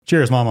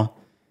Cheers, Mama.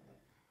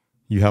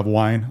 You have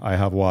wine, I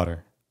have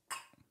water.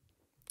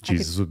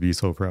 Jesus would be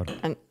so proud.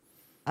 And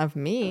of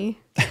me.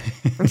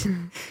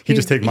 He'd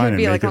just take mine and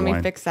be make like, it let wine.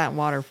 me fix that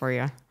water for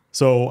you.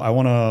 So I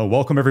want to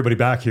welcome everybody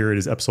back here. It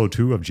is episode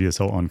 2 of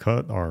GSL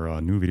Uncut,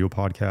 our new video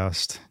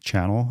podcast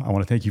channel. I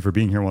want to thank you for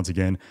being here once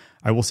again.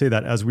 I will say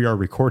that as we are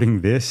recording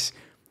this,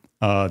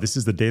 this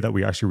is the day that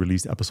we actually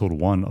released episode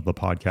 1 of the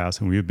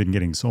podcast, and we have been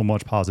getting so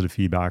much positive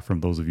feedback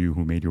from those of you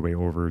who made your way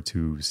over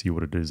to see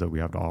what it is that we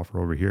have to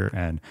offer over here.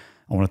 And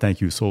I want to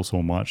thank you so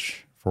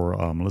much for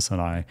Melissa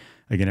and I.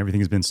 Again, everything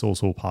has been so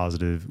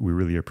positive. We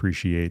really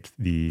appreciate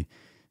the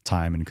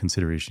time and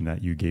consideration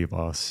that you gave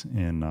us,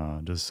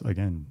 and just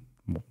again,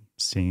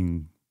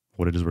 seeing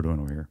what it is we're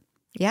doing over here.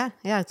 Yeah.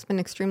 It's been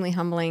extremely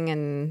humbling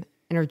and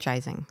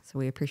energizing. So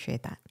we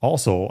appreciate that.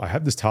 Also, I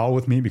have this towel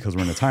with me because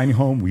we're in a tiny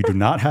home. We do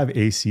not have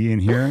AC in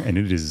here, and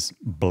it is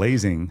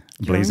blazing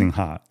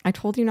hot. I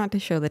told you not to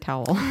show the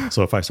towel.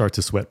 So if I start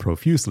to sweat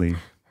profusely,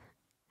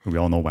 we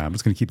all know why. I'm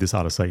just going to keep this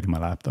out of sight in my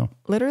lap, though.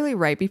 Literally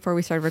right before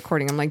we started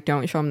recording, I'm like,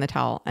 don't show him the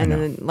towel. And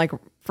then like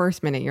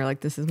first minute, you're like,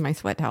 this is my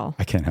sweat towel.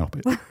 I can't help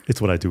it. It's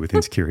what I do with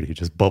insecurity. It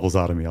just bubbles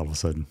out of me all of a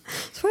sudden.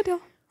 Sweat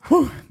towel.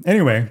 Whew.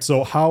 Anyway,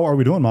 so how are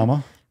we doing,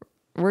 Mama?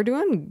 We're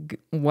doing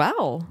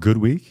well. Good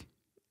week?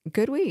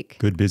 Good week.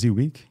 Good busy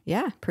week?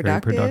 Yeah.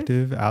 Productive. Very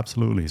productive.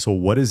 Absolutely. So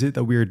what is it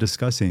that we are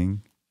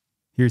discussing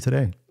here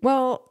today?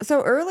 Well,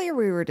 so earlier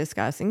we were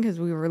discussing, because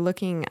we were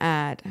looking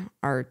at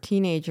our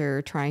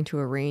teenager trying to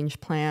arrange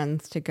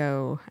plans to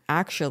go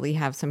actually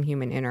have some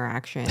human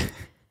interaction.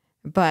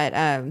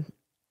 But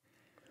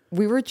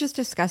we were just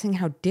discussing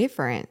how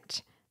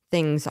different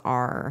things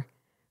are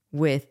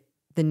with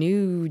the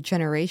new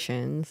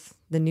generations,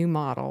 the new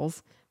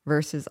models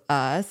versus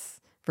us,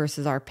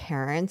 versus our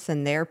parents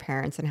and their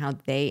parents, and how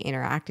they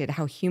interacted,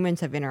 how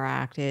humans have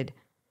interacted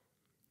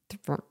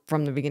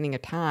from the beginning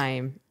of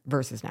time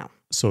versus now.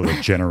 So the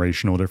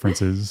generational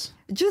differences?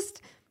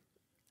 Just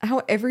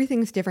how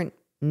everything's different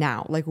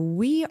now. Like,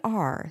 we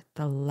are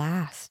the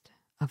last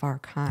of our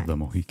kind. The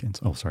Mohicans.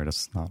 Oh, sorry,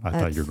 that's not. I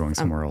thought you were going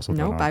somewhere else with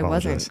nope, that. I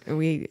wasn't.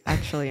 We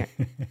actually have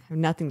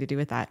nothing to do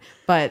with that.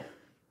 But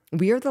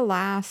we are the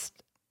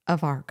last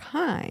of our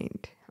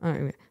kind.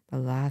 The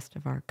last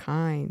of our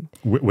kind.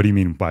 What do you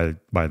mean by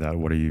that?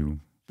 What are you?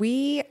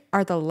 We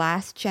are the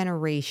last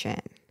generation.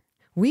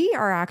 We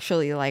are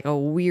actually like a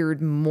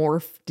weird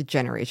morphed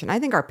generation. I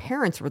think our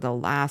parents were the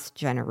last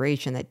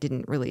generation that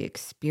didn't really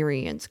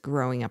experience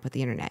growing up with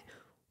the internet.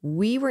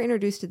 We were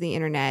introduced to the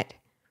internet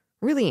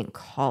really in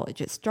college.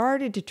 It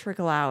started to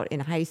trickle out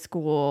in high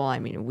school. I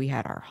mean, we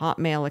had our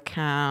Hotmail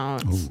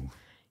accounts. Ooh.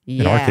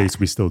 Yeah. In our case,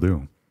 we still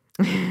do.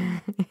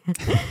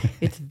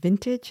 It's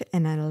vintage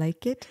and I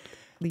like it.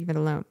 Leave it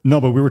alone.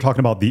 No, but we were talking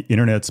about the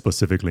internet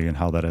specifically and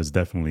how that has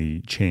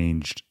definitely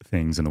changed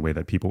things in the way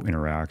that people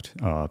interact,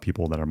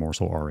 people that are more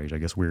so our age. I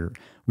guess we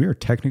are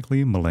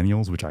technically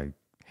millennials, which I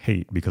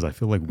hate because I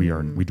feel like we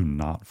do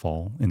not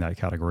fall in that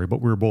category, but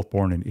we were both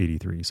born in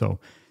 83. So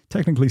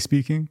technically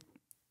speaking,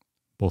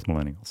 both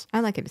millennials.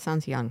 I like it. It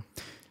sounds young.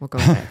 We'll go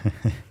with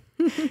it.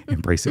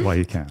 Embrace it while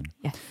you can.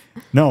 Yes.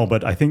 No,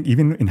 but I think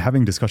even in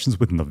having discussions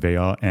with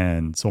Nevaeh,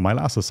 and so my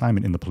last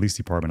assignment in the police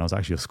department, I was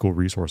actually a school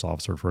resource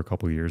officer for a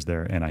couple of years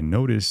there. And I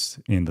noticed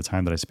in the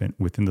time that I spent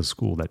within the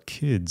school that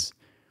kids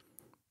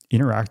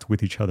interact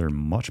with each other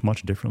much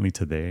differently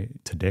today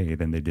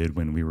than they did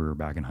when we were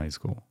back in high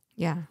school.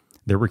 Yeah.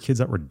 There were kids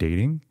that were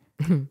dating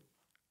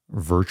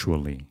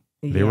virtually.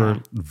 They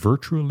were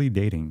virtually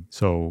dating.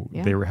 So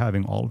they were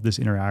having all of this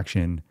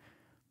interaction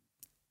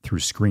through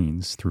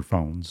screens, through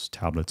phones,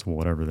 tablets,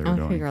 whatever they were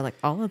doing. Figure like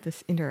all of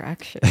this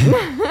interaction.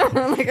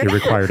 It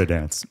required a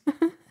dance.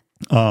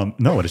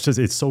 No,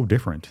 it's so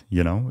different.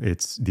 You know,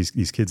 it's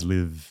these kids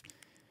live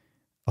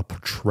a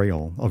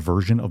portrayal, a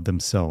version of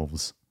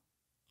themselves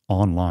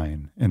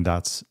online, and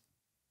that's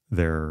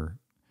their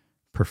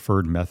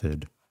preferred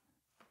method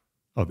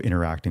of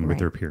interacting with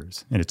their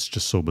peers. And it's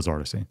just so bizarre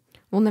to see.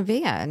 Well,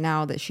 Nevaeh,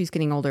 now that she's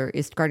getting older,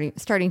 is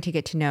starting to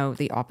get to know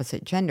the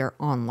opposite gender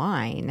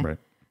online. Right.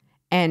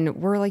 And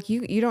we're like,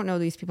 you don't know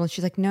these people. And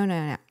she's like,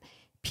 no.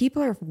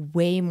 People are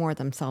way more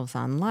themselves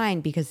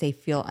online because they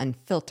feel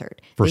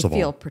unfiltered. First of they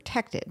feel all,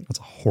 protected. That's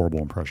a horrible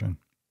impression.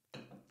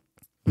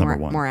 Number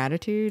one. More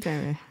attitude?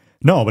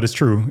 No, but it's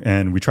true.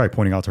 And we try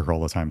pointing out to her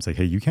all the time. It's like,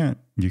 hey, you can't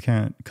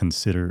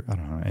consider, I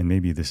don't know. And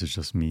maybe this is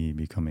just me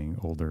becoming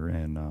older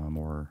and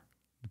more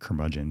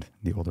curmudgeoned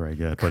the older I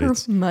get. But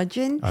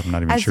curmudgeon? I'm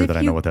not even sure that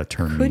I know what that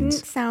term couldn't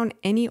means. Sound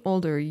any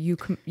older. You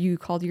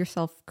called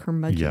yourself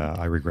curmudgeon. Yeah,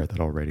 I regret that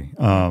already.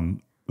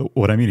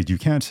 What I mean is you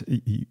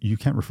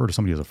can't refer to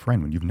somebody as a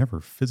friend when you've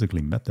never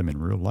physically met them in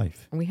real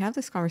life. We have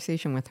this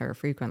conversation with her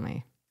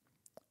frequently.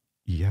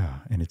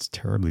 Yeah, and it's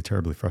terribly,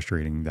 terribly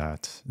frustrating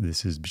that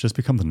this has just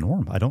become the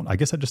norm. I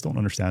guess I just don't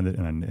understand it,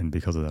 and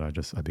because of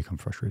that, I become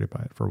frustrated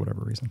by it for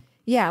whatever reason.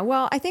 Yeah,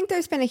 well, I think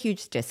there's been a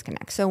huge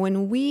disconnect. So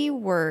when we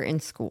were in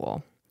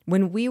school,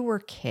 when we were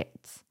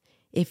kids,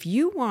 if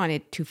you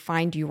wanted to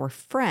find your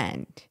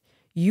friend,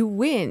 you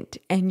went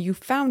and you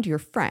found your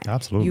friend.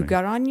 Absolutely. You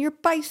got on your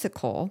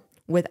bicycle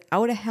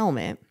without a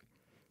helmet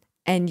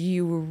and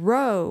you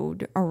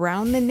rode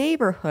around the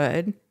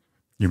neighborhood.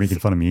 You're making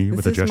fun of me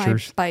with the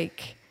gestures? My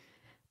bike.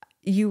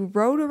 You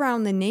rode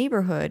around the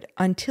neighborhood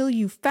until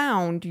you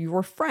found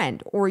your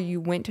friend, or you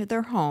went to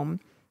their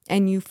home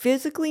and you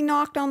physically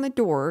knocked on the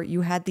door.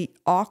 You had the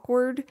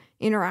awkward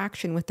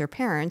interaction with their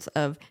parents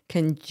of,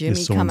 can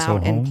Jimmy come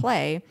out and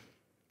play?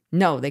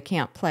 No, they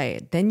can't play.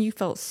 Then you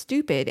felt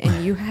stupid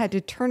and you had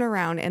to turn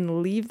around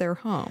and leave their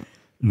home.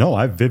 No,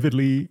 I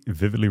vividly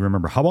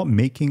remember. How about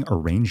making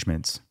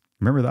arrangements?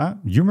 Remember that?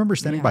 You remember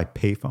standing by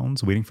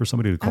payphones waiting for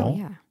somebody to call? Oh,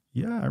 yeah.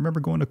 Yeah, I remember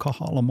going to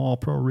Kahala Mall,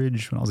 Pro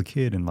Ridge when I was a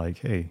kid and like,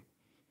 hey,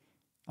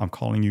 I'm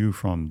calling you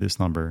from this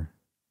number.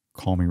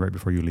 Call me right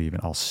before you leave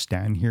and I'll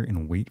stand here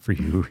and wait for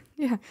you.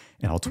 Yeah.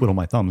 And I'll twiddle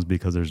my thumbs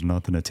because there's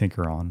nothing to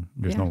tinker on.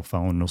 There's no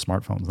phone, no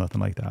smartphones, nothing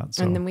like that.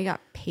 So. And then we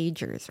got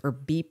pagers or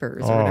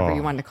beepers or whatever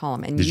you wanted to call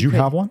them. And did you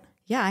have one?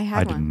 Yeah, I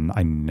had one.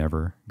 I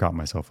never got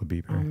myself a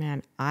beeper. Oh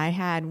man, I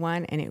had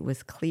one and it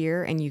was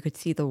clear and you could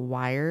see the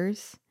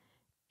wires.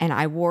 And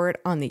I wore it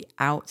on the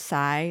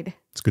outside.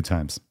 It's good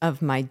times.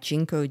 Of my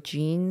Jinko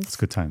jeans. It's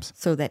good times.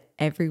 So that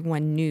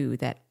everyone knew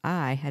that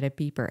I had a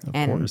beeper. Of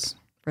course.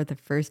 For the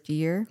first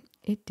year,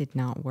 it did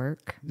not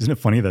work. Isn't it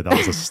funny that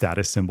was a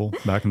status symbol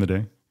back in the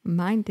day?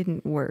 Mine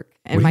didn't work.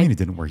 And what do you mean it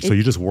didn't work? So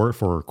you just wore it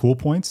for cool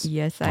points?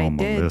 Yes, I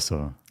did.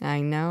 Melissa.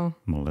 I know.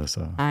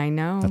 Melissa. I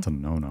know. That's a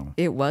no-no.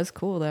 It was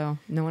cool, though.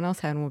 No one else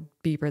had a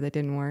beeper that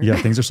didn't work. Yeah,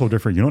 things are so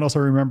different. You know what else I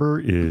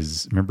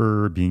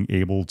remember being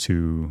able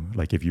to,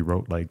 like if you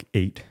wrote like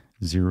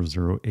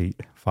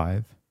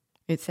 80085.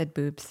 It said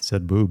boobs. It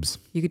said boobs.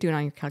 You could do it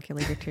on your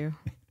calculator, too.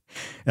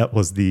 That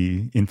was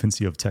the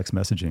infancy of text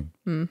messaging.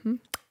 Mm-hmm.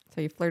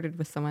 So you flirted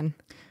with someone.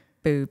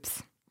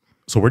 Boobs.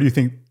 So where do you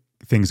think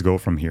things go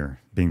from here?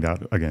 Being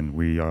that, again,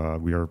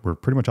 we're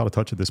pretty much out of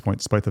touch at this point,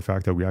 despite the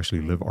fact that we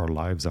actually live our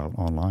lives out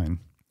online.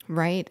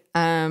 Right.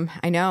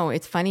 I know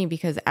it's funny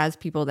because as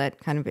people that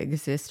kind of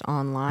exist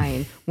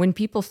online, when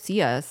people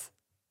see us,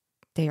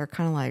 they are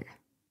kind of like,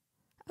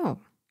 oh,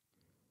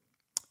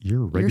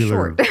 you're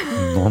regular,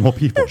 normal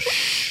people.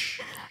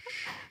 Shh.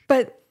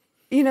 But,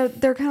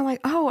 they're kind of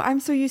like, oh, I'm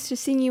so used to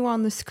seeing you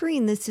on the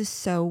screen. This is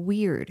so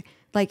weird.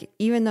 Like,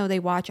 even though they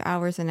watch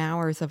hours and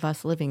hours of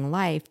us living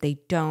life, they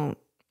don't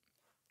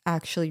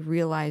actually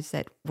realize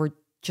that we're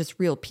just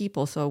real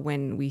people. So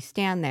when we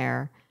stand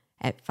there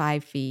at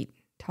 5 feet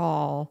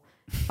tall,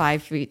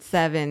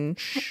 5'7",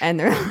 and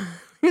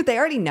they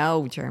already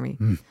know, Jeremy,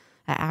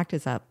 that act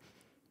is up.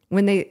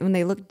 When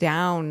they look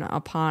down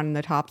upon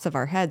the tops of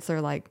our heads,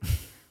 they're like,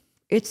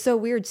 it's so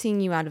weird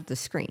seeing you out of the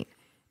screen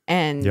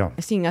and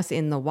seeing us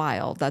in the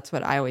wild. That's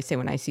what I always say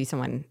when I see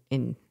someone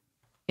in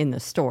the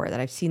store,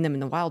 that I've seen them in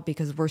the wild,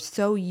 because we're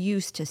so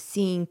used to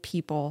seeing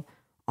people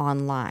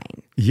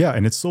online. Yeah,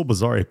 and it's so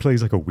bizarre. It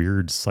plays like a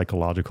weird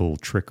psychological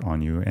trick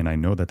on you, and I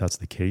know that that's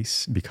the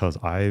case because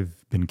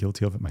I've been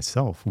guilty of it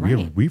myself.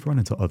 Right. We've run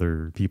into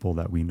other people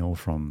that we know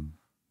from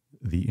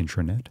the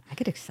intranet. I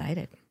get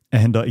excited.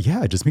 And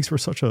it just makes for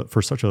such a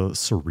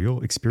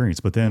surreal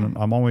experience. But then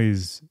I'm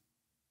always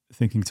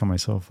thinking to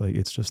myself, like,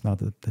 it's not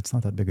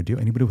that big a deal.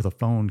 Anybody with a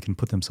phone can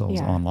put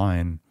themselves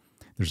online.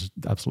 There's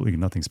absolutely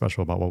nothing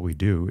special about what we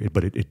do,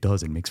 but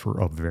it makes for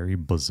a very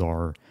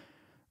bizarre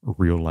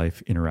real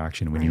life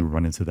interaction when you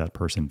run into that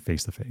person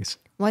face to face.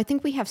 Well, I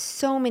think we have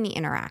so many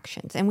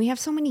interactions, and we have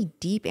so many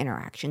deep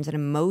interactions and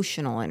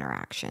emotional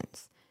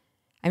interactions.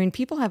 I mean,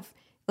 people have,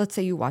 let's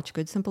say you watch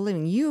Good Simple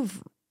Living,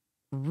 you've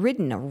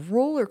ridden a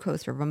roller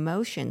coaster of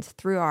emotions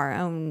through our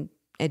own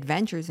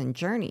adventures and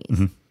journeys.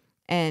 Mm-hmm.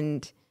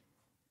 And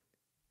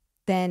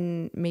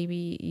then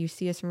maybe you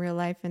see us in real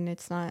life and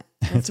it's not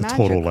it's a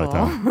total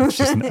letdown. It's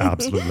just an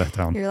absolute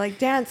letdown. You're like,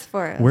 dance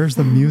for us. Where's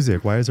the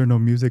music? Why is there no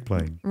music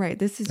playing? Right.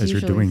 This is as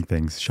you're doing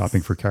things,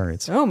 shopping for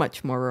carrots. So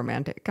much more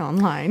romantic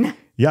online.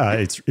 Yeah,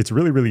 it's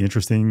really, really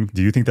interesting.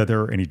 Do you think that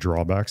there are any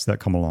drawbacks that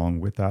come along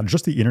with that?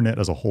 Just the internet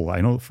as a whole.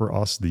 I know for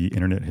us, the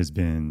internet has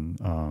been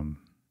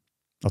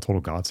a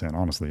total godsend,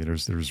 honestly.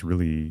 There's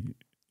really,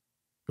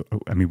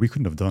 I mean, we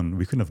couldn't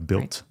have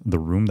built the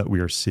room that we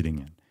are sitting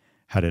in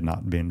had it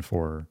not been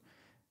for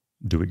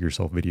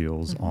do-it-yourself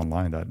videos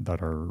online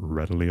that are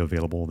readily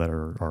available, that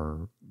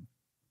are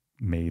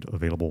made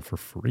available for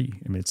free.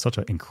 I mean, it's such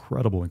an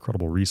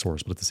incredible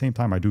resource, but at the same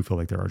time, I do feel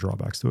like there are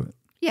drawbacks to it.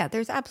 Yeah,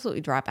 there's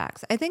absolutely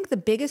drawbacks. I think the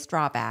biggest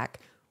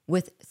drawback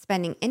with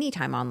spending any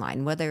time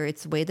online, whether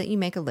it's the way that you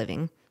make a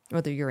living,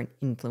 whether you're an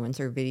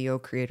influencer, video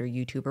creator,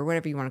 YouTuber,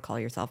 whatever you want to call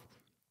yourself,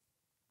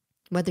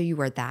 whether you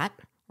were that,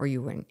 or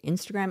you were an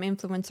Instagram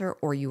influencer,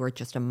 or you were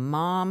just a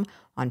mom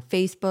on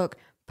Facebook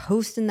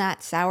posting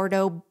that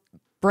sourdough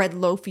bread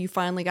loaf you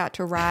finally got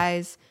to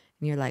rise,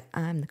 and you're like,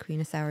 I'm the queen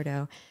of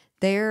sourdough.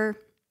 There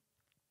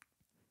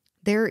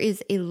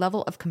is a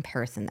level of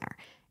comparison there.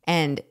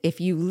 And if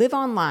you live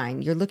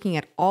online, you're looking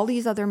at all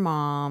these other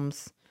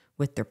moms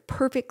with their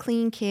perfect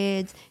clean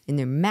kids and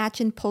their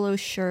matching polo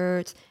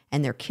shirts,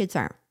 and their kids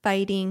aren't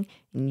fighting,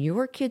 and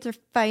your kids are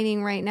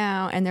fighting right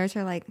now, and theirs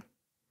are like,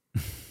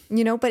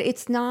 but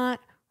it's not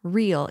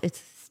real.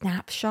 It's a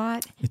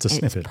snapshot. It's a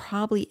snippet. It's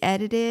probably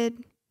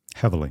edited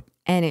heavily.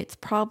 And it's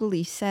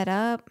probably set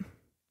up.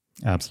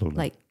 Absolutely.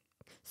 Like,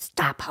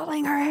 stop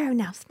pulling her hair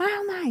now.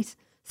 Smile nice.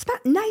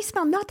 Nice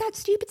smile, not that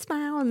stupid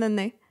smile. And then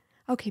they,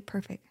 okay,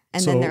 perfect.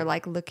 And then they're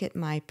like, look at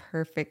my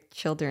perfect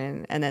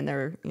children. And then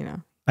they're,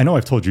 I know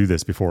I've told you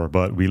this before,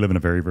 but we live in a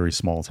very, very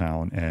small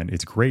town, and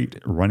it's great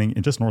running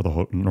in just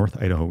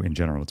North Idaho in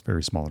general. It's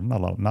very small.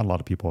 Not a lot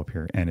of people up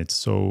here. And it's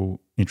so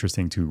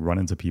interesting to run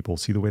into people,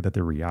 see the way that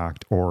they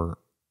react, or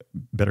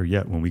better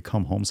yet, when we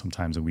come home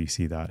sometimes and we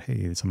see that,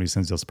 hey, somebody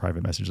sends us a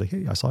private message like,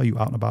 hey, I saw you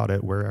out and about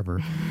at wherever.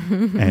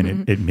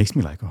 And it makes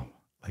me like,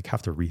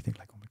 have to rethink,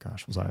 like, oh my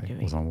gosh, was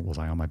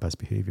I on my best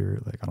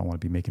behavior? Like, I don't want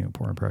to be making a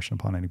poor impression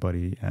upon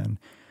anybody.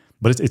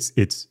 But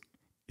it's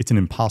an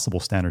impossible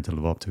standard to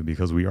live up to,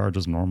 because we are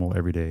just normal,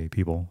 everyday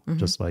people,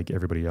 just like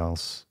everybody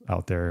else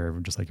out there,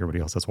 just like everybody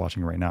else that's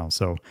watching right now.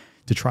 So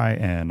to try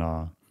and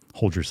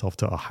hold yourself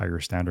to a higher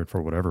standard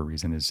for whatever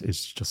reason is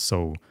just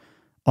so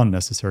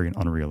unnecessary and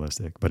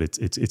unrealistic. But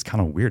it's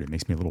kind of weird. It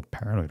makes me a little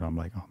paranoid. I'm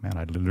like, oh man,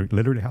 I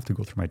literally have to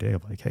go through my day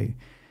of like, hey,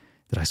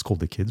 did I scold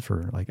the kids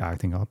for like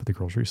acting up at the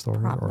grocery store?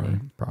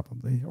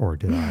 Probably. Or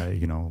did I,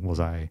 was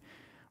I,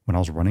 when I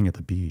was running at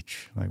the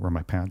beach, like were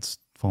my pants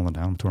falling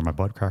down to where my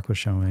butt crack was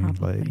showing?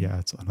 Probably. Like, yeah,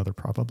 it's another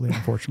probably,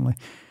 unfortunately.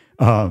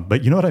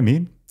 But you know what I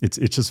mean? It's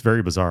just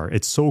very bizarre.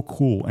 It's so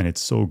cool and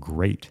it's so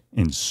great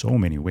in so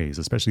many ways,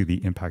 especially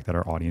the impact that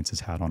our audience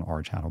has had on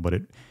our channel. But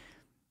it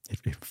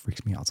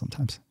freaks me out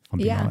sometimes, if I'm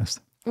being honest.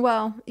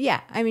 Well,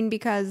 yeah. I mean,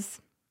 because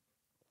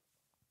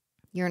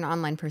you're an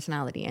online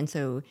personality, and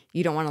so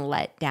you don't want to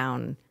let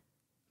down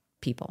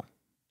people.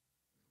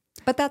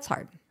 But that's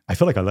hard. I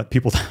feel like I let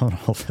people down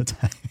all the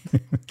time.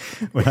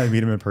 When I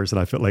meet them in person,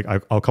 I feel like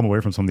I'll come away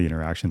from some of the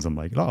interactions. I'm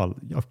like, oh,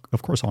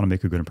 of course I want to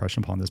make a good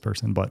impression upon this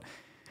person. But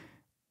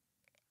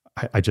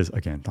I just,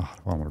 again, I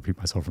don't want to repeat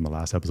myself from the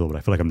last episode, but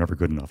I feel like I'm never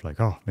good enough.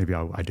 Like, oh, maybe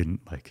I didn't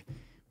like,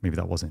 maybe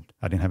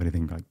I didn't have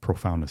anything like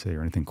profound to say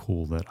or anything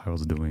cool that I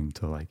was doing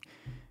to like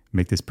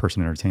make this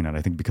person entertained. And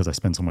I think because I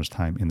spend so much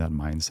time in that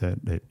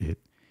mindset, that it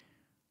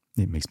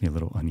makes me a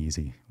little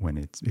uneasy when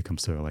it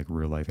comes to like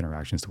real life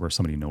interactions, to where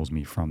somebody knows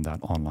me from that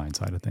online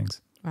side of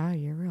things. Wow,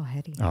 you're real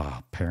heady.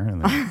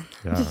 Apparently.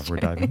 Yeah, we're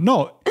diving.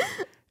 No,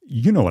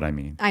 you know what I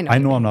mean. I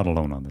know I'm not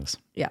alone on this.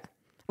 Yeah.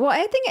 Well,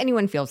 I think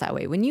anyone feels that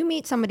way. When you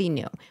meet somebody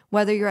new,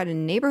 whether you're at a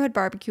neighborhood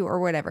barbecue or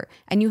whatever,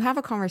 and you have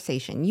a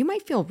conversation, you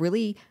might feel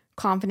really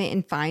confident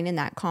and fine in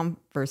that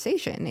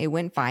conversation. It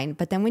went fine.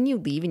 But then when you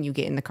leave and you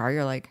get in the car,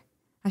 you're like,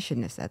 I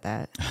shouldn't have said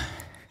that.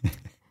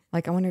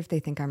 Like, I wonder if they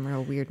think I'm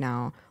real weird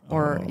now.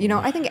 Or,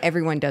 I think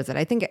everyone does it.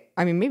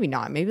 Maybe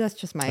not. Maybe that's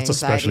just my That's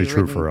especially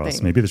true for us.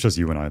 Thing. Maybe it's just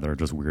you and I that are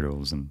just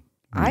weirdos, and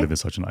we live in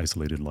such an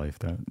isolated life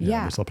that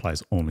this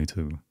applies only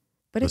to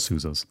the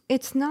Souzas.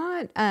 It's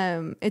not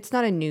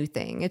a new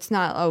thing. It's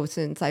not,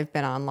 since I've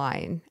been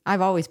online.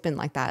 I've always been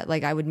like that.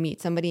 Like, I would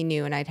meet somebody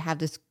new and I'd have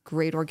this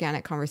great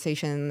organic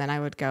conversation, and then I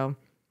would go,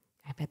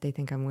 I bet they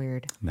think I'm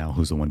weird. Now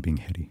who's the one being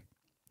heady?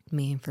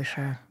 Me, for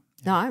sure.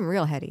 No, I'm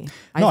real heady.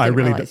 I didn't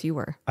realize you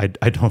were. I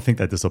don't think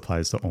that this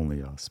applies to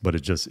only us, but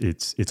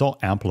it's all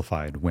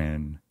amplified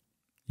when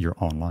you're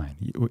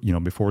online.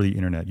 Before the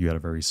internet, you had a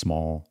very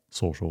small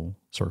social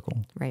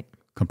circle, right?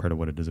 Compared to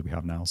what it is that we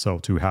have now. So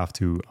to have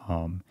to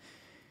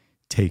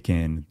take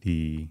in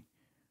the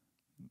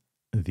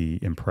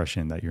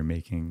impression that you're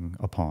making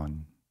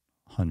upon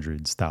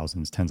hundreds,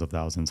 thousands, tens of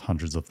thousands,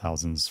 hundreds of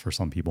thousands, for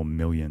some people,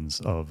 millions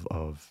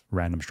of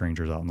random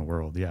strangers out in the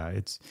world. Yeah,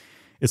 it's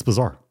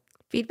bizarre.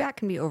 Feedback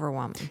can be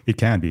overwhelming. It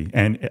can be.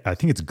 And I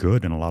think it's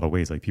good in a lot of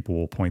ways. Like, people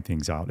will point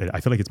things out. I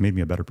feel like it's made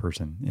me a better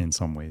person in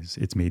some ways.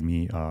 It's made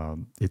me,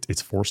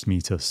 it's forced me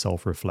to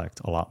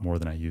self-reflect a lot more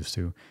than I used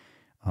to.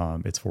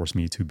 It's forced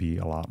me to be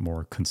a lot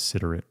more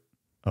considerate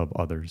of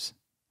others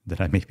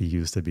than I maybe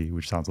used to be,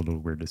 which sounds a little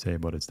weird to say,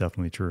 but it's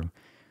definitely true.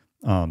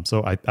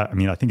 So I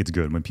think it's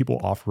good when people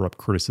offer up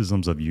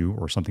criticisms of you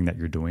or something that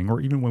you're doing,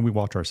 or even when we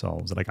watch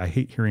ourselves. Like, I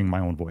hate hearing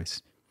my own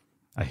voice.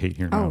 I hate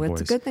hearing my own voice. Oh,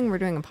 it's a good thing we're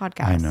doing a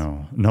podcast. I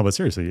know. No, but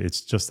seriously,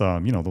 it's just,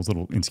 those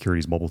little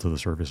insecurities bubble to the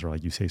surface, or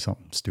like you say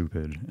something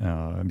stupid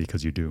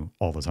because you do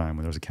all the time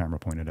when there's a camera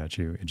pointed at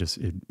you.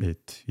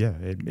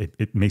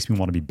 It makes me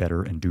want to be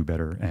better and do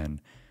better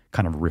and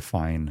kind of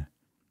refine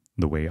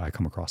the way I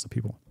come across to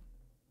people.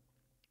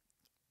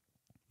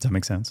 Does that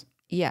make sense?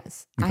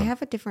 Yes. Okay. I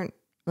have a different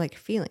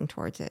feeling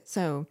towards it.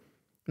 So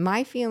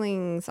my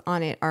feelings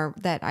on it are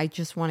that I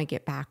just want to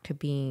get back to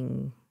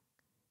being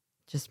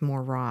just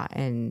more raw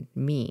and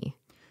me.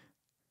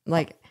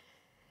 Like,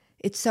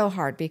 it's so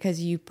hard because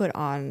you put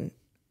on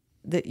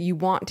that you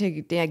want to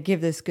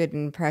give this good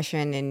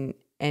impression,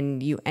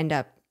 and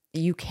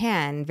you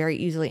can very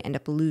easily end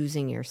up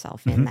losing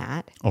yourself in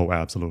that. Oh,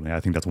 absolutely. I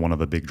think that's one of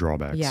the big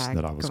drawbacks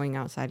that I was going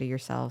outside of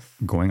yourself.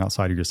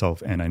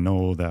 And I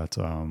know that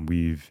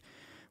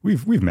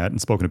we've met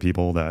and spoken to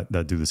people that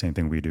do the same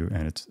thing we do.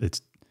 And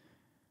it's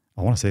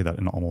I want to say that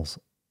in almost,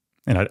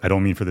 and I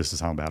don't mean for this to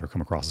sound bad or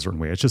come across a certain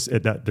way. It's just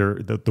that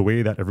the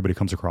way that everybody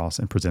comes across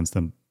and presents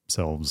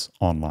themselves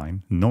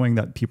online, knowing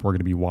that people are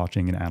going to be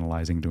watching and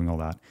analyzing, doing all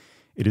that,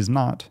 it is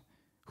not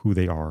who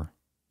they are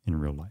in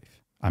real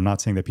life. I'm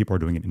not saying that people are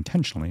doing it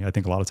intentionally. I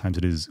think a lot of times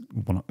it is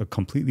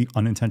completely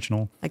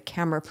unintentional. Like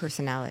camera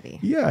personality.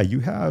 Yeah,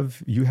 you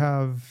have,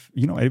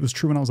 it was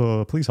true when I was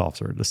a police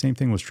officer. The same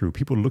thing was true.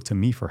 People look to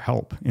me for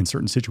help in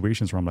certain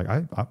situations where I'm like,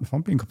 if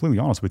I'm being completely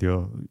honest with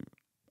you,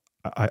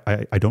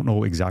 I don't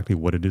know exactly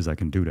what it is I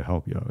can do to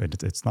help you.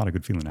 It's not a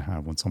good feeling to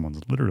have when someone's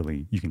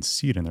literally, you can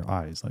see it in their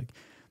eyes. Like,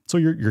 so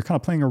you're kind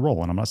of playing a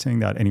role. And I'm not saying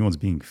that anyone's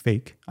being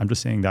fake. I'm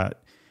just saying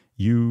that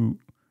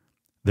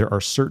there are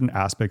certain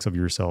aspects of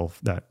yourself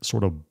that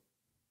sort of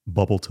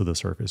bubble to the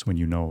surface when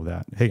you know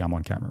that, hey, I'm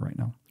on camera right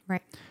now.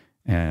 Right.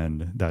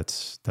 And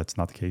that's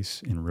not the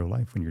case in real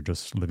life when you're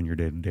just living your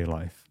day-to-day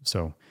life.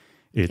 So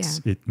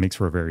it makes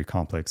for a very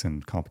complex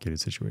and complicated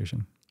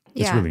situation.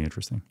 It's really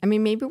interesting. I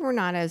mean, maybe we're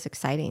not as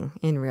exciting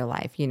in real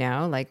life,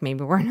 like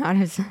maybe we're not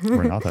as...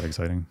 We're not that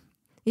exciting.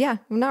 Yeah,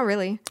 not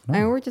really. No. I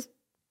mean, we're just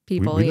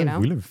people, we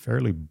live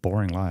fairly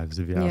boring lives,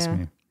 if you ask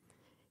me.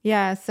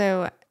 Yeah,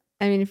 so,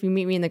 I mean, if you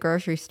meet me in the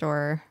grocery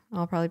store,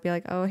 I'll probably be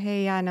like, oh,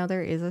 hey, yeah, no,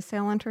 there is a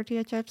sale on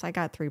tortilla chips. I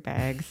got 3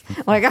 bags.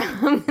 Like,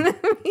 I'm going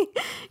to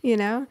be,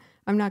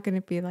 I'm not going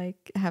to be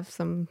like, have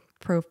some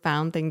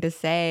profound thing to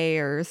say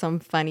or some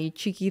funny,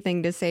 cheeky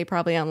thing to say,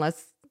 probably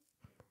unless...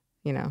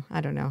 I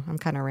don't know. I'm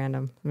kind of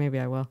random. Maybe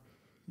I will.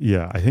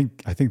 Yeah, I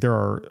think there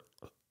are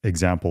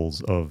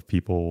examples of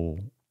people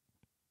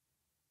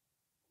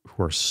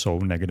who are so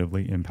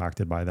negatively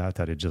impacted by that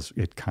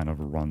it kind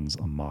of runs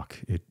amok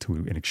to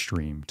an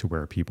extreme to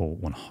where people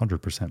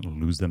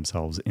 100% lose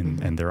themselves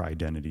in their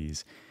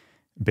identities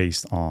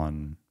based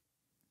on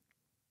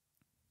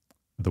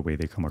the way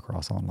they come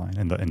across online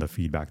and the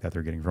feedback that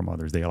they're getting from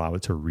others. They allow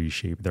it to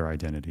reshape their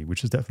identity,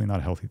 which is definitely not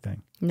a healthy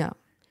thing. No.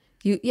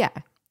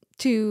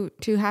 To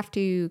have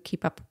to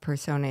keep up a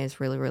persona is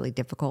really, really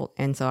difficult.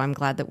 And so I'm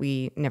glad that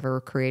we never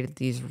created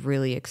these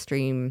really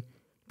extreme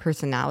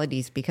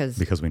personalities because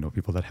we know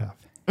people that have.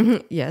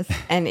 Yes.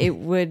 And it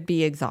would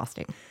be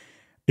exhausting.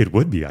 It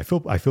would be. I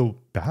feel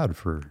bad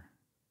for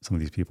some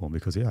of these people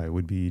because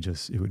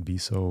it'd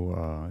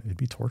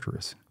be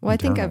torturous. Well, I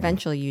think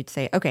eventually you'd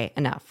say, okay,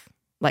 enough.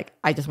 Like,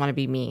 I just want to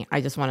be me.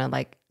 I just want to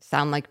like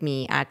sound like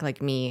me, act like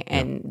me.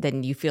 And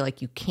then you feel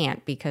like you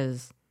can't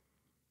because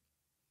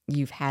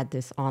you've had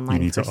this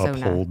online persona. You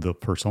need to uphold the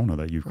persona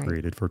that you've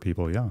created for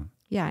people. Yeah.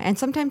 Yeah. And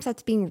sometimes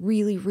that's being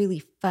really, really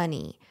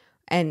funny.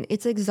 And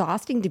it's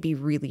exhausting to be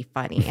really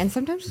funny. And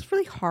sometimes it's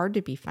really hard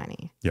to be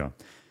funny. Yeah.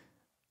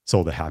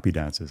 So the happy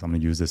dances, I'm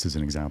going to use this as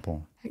an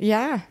example.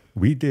 Yeah.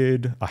 We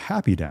did a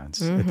happy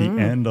dance at the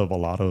end of a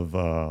lot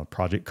of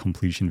project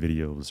completion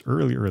videos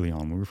early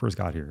on when we first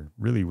got here,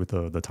 really with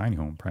the tiny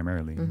home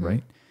primarily,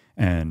 right?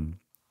 And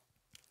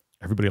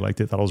everybody liked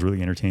it, thought it was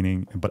really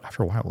entertaining. But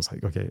after a while, it was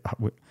like, okay,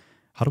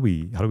 how do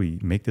we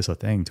make this a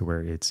thing to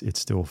where it's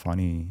still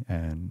funny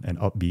and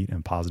upbeat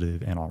and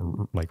positive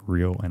and like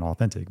real and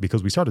authentic?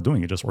 Because we started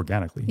doing it just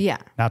organically. Yeah.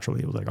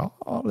 Naturally. It was like,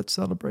 oh, let's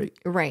celebrate.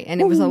 Right. And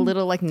it was a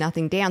little like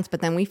nothing dance,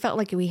 but then we felt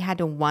like we had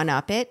to one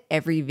up it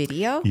every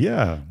video.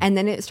 Yeah. And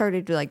then it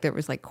started to like, there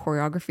was like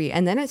choreography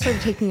and then it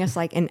started taking us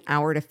like an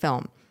hour to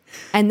film.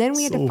 And then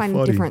we had to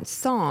find different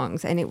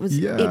songs and it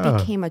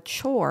became a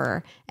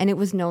chore and it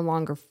was no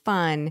longer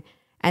fun.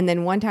 And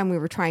then one time we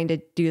were trying to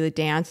do the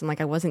dance and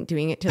like I wasn't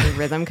doing it to the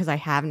rhythm because I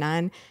have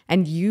none.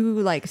 And you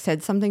like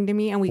said something to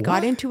me and we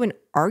got into an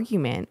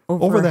argument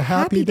over the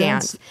happy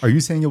dance. Are you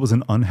saying it was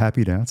an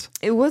unhappy dance?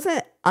 It was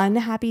an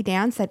unhappy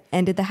dance that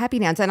ended the happy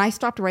dance. And I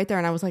stopped right there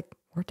and I was like,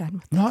 we're done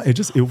with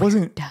this. No, it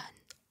wasn't done.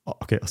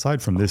 Okay,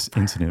 aside from this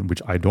incident,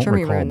 which I don't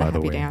recall, by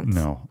the way. Dance.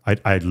 No,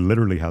 I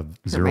literally have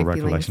zero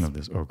recollection of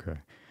this. Okay.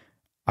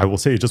 I will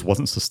say it just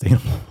wasn't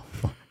sustainable.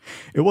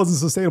 It wasn't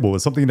sustainable. It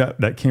was something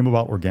that came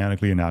about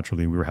organically and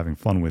naturally. We were having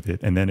fun with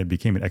it. And then it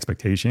became an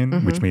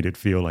expectation, which made it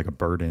feel like a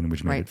burden,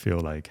 which made it feel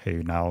like,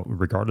 hey, now,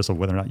 regardless of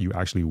whether or not you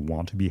actually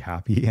want to be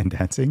happy and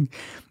dancing,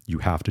 you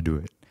have to do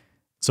it.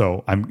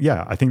 So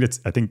I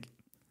think,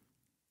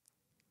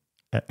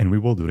 and we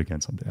will do it again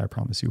someday. I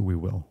promise you we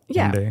will.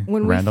 Yeah. One day,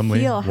 when randomly,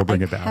 we feel we'll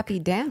bring it back. Happy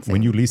dancing.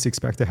 When you least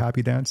expect a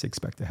happy dance,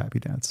 expect a happy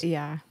dance.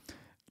 Yeah.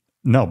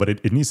 No, but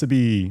it needs to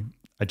be,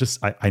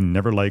 I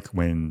never like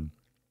when,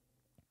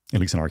 at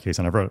least in our case,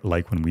 I never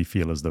like when we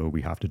feel as though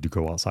we have to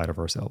go outside of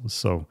ourselves.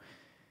 So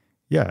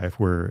yeah, if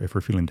we're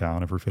feeling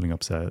down, if we're feeling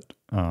upset,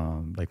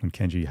 like when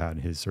Kenji had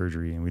his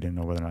surgery and we didn't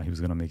know whether or not he was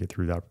going to make it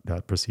through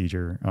that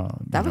procedure.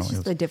 That was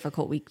just a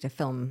difficult week to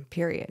film,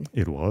 period.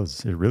 It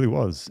really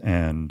was.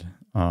 And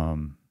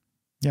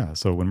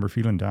so when we're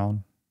feeling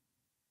down,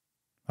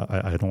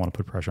 I don't want to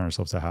put pressure on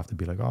ourselves to have to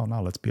be like, oh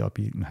no, let's be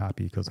upbeat and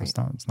happy because it's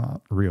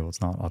not real.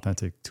 It's not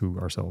authentic to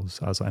ourselves.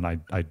 And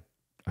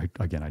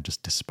I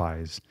just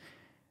despise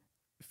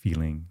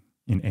feeling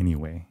in any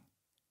way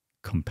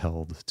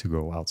compelled to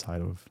go outside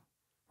of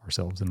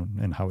ourselves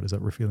and how it is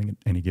that we're feeling at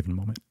any given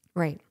moment.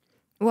 Right.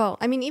 Well,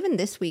 I mean, even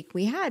this week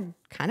we had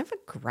kind of a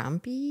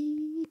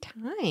grumpy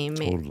time.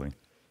 Totally.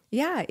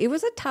 Yeah, it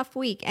was a tough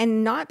week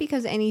and not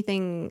because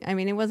anything, I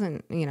mean, it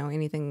wasn't,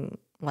 anything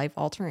life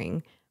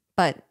altering,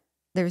 but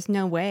there's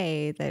no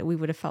way that we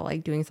would have felt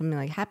like doing something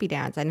like happy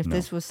dance. And if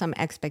this was some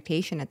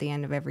expectation at the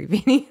end of every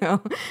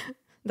video,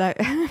 That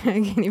I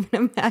can't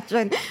even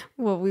imagine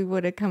what we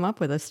would have come up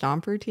with, a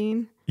stomp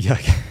routine. Yeah.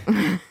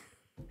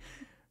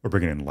 We're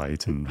bringing in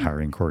lights and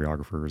hiring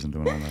choreographers and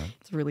doing all that.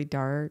 It's really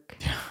dark.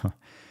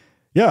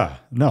 Yeah.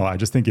 No, I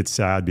just think it's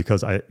sad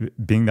because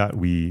being that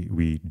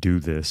we do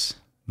this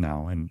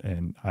now,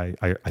 and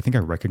I think I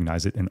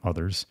recognize it in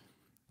others.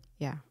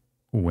 Yeah.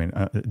 When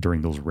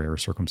during those rare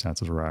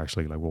circumstances where I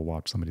actually like will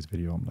watch somebody's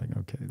video, I'm like,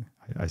 okay,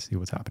 I see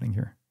what's happening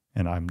here,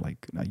 and I'm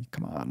like,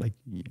 come on, like,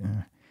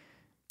 yeah,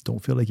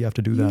 don't feel like you have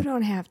to do that. You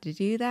don't have to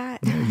do that.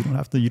 Yeah, you don't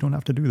have to. You don't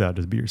have to do that.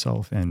 Just be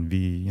yourself and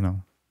be,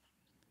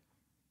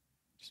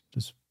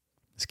 just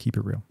keep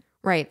it real.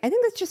 Right. I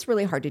think that's just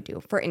really hard to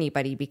do for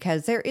anybody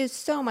because there is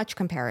so much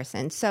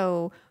comparison.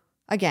 So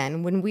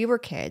again, when we were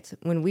kids,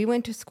 when we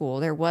went to school,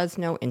 there was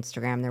no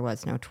Instagram, there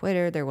was no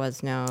Twitter, there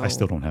was no... I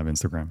still don't have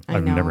Instagram. I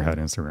I've know. never had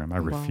Instagram. I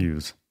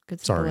refuse.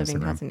 Good Sorry, Living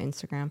Instagram. has an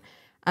Instagram.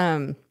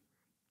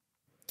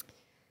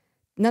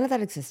 None of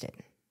that existed.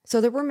 So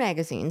there were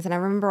magazines, and I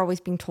remember always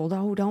being told,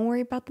 oh, don't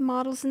worry about the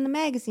models in the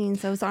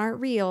magazines. Those aren't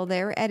real.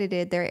 They're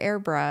edited. They're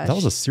airbrushed. That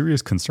was a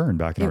serious concern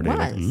back in our day.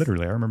 Like, was.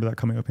 literally, I remember that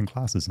coming up in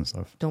classes and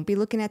stuff. Don't be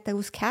looking at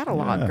those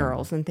catalog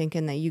girls and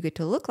thinking that you get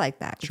to look like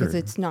that because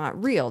it's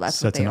not real. That's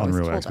Sets what they an always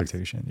unreal told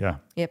expectation. us. Yeah.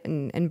 Yep,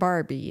 and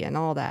Barbie and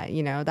all that.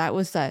 That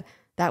was the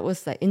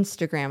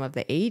Instagram of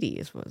the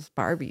 80s was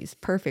Barbie's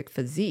perfect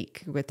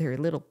physique with her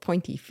little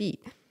pointy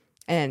feet.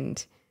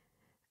 And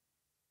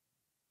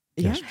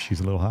yeah,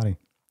 she's a little hottie.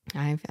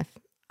 I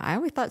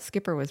always thought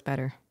Skipper was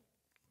better.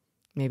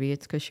 Maybe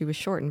it's because she was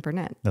short and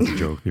brunette. That's a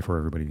joke before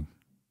everybody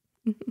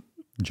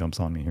jumps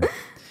on me here.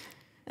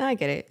 I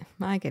get it.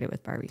 I get it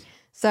with Barbie.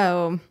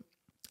 So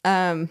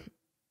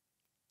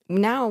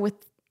now with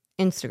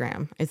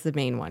Instagram, it's the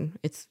main one.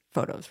 It's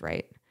photos,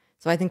 right?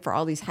 So I think for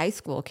all these high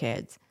school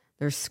kids,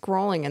 they're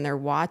scrolling and they're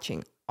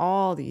watching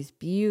all these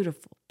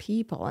beautiful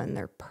people and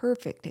their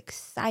perfect,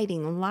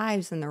 exciting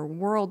lives and their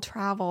world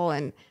travel.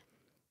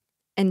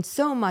 And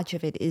so much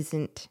of it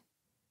isn't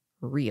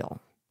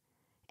real.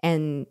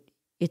 And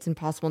it's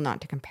impossible not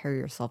to compare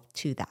yourself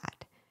to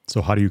that.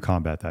 So how do you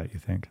combat that, you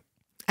think?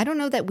 I don't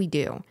know that we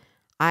do.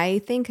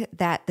 I think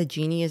that the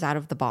genie is out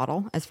of the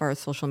bottle as far as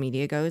social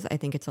media goes. I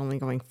think it's only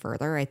going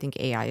further. I think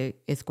AI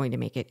is going to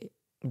make it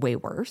way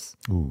worse.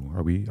 Ooh,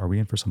 are we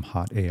in for some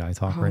hot AI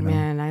talk right now? Oh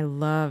man, I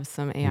love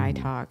some AI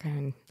talk.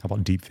 How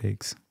about deep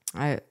fakes?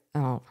 I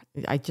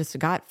just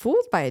got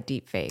fooled by a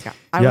deep fake.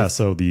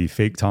 So the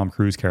fake Tom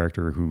Cruise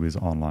character who is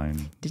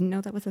online Didn't know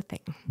that was a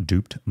thing.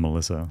 duped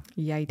Melissa.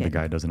 Yeah, I did. The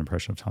guy does an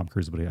impression of Tom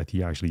Cruise, but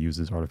he actually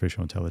uses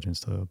artificial intelligence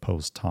to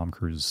post Tom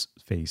Cruise's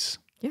face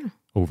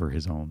over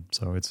his own.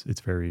 So it's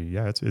very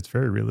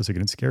realistic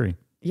and it's scary.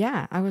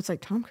 Yeah, I was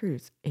like, Tom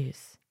Cruise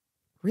is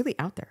really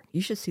out there.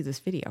 You should see this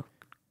video.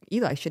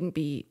 Eli shouldn't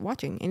be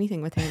watching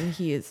anything with him.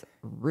 He is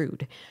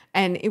rude.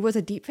 And it was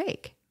a deep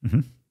fake.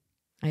 Mm-hmm.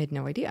 I had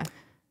no idea.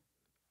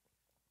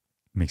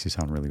 Makes you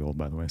sound really old,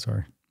 by the way.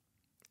 Sorry.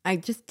 I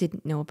just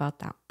didn't know about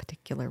that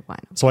particular one.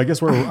 So I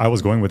guess where I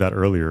was going with that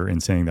earlier in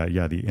saying that,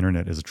 the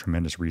internet is a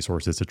tremendous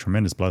resource. It's a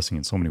tremendous blessing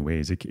in so many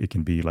ways. It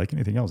can be like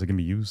anything else. It can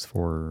be used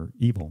for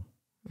evil.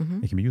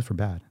 Mm-hmm. It can be used for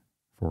bad,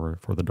 for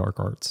the dark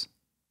arts.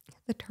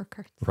 The dark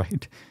arts.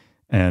 Right.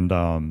 And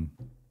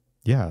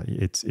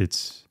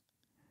it's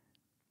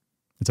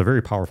a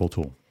very powerful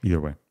tool either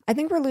way. I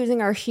think we're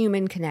losing our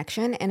human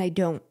connection, and I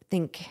don't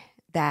think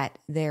that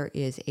there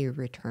is a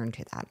return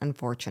to that,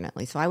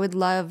 unfortunately. So I would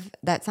love,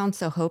 that sounds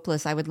so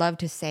hopeless. I would love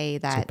to say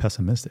that. So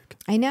pessimistic.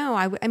 I know.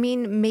 I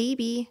mean,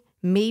 maybe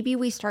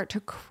we start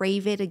to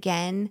crave it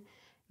again.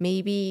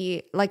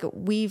 Maybe like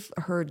we've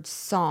heard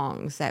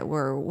songs that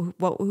were,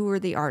 who were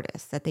the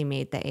artists that they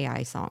made the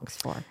AI songs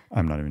for?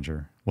 I'm not even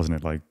sure. Wasn't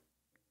it like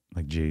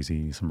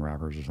Jay-Z, some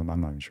rappers or something?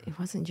 I'm not even sure. It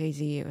wasn't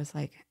Jay-Z. It was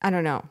like, I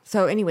don't know.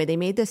 So anyway, they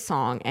made this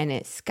song and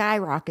it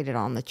skyrocketed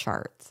on the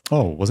charts.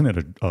 Oh, wasn't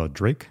it a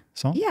Drake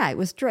song? Yeah, it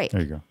was Drake.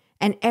 There you go.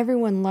 And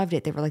everyone loved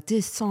it. They were like,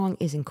 this song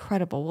is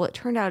incredible. Well, it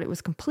turned out it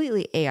was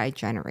completely AI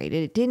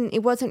generated.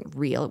 It wasn't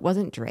real. It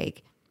wasn't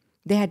Drake.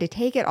 They had to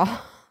take it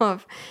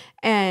off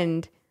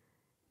and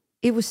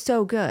it was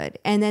so good.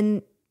 And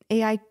then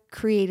AI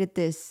created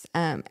this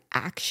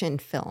action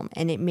film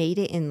and it made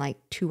it in like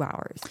 2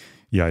 hours.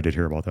 Yeah, I did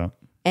hear about that.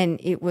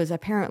 And it was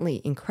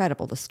apparently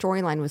incredible. The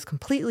storyline was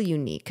completely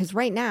unique because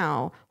right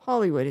now,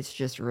 Hollywood is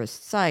just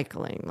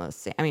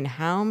recycling. I mean,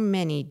 how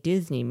many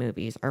Disney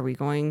movies are we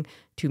going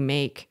to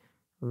make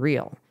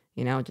real?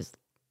 Just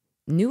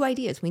new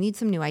ideas. We need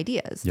some new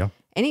ideas. Yeah.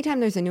 Anytime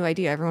there's a new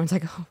idea, everyone's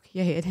like, oh,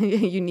 yay, a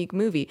unique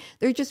movie.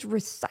 They're just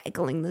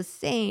recycling the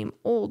same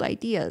old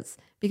ideas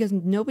because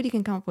nobody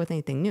can come up with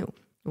anything new.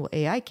 Well,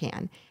 AI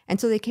can.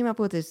 And so they came up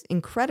with this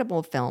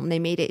incredible film. They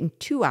made it in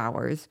 2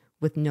 hours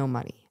with no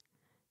money.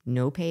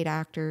 No paid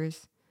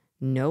actors,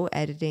 no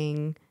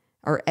editing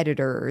or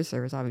editors.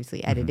 There was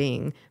obviously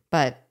editing,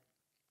 but...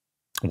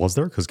 Was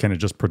there? Because can it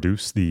just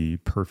produce the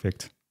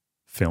perfect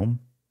film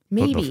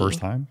maybe the first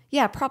time?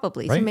 Yeah,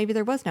 probably. Right? So maybe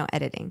there was no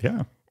editing.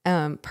 Yeah.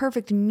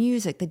 Perfect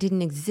music that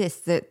didn't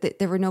exist. That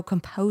there were no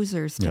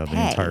composers to pay.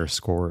 The entire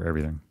score,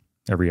 everything.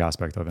 Every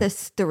aspect of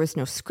it. There was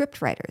no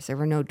script writers. There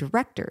were no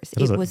directors.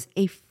 It Was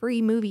a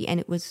free movie, and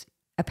it was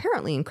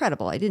apparently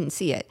incredible. I didn't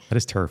see it. That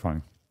is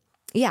terrifying.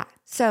 Yeah.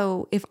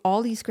 So if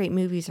all these great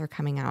movies are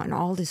coming out and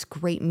all this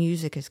great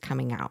music is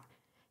coming out,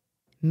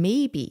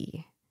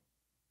 maybe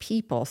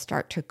people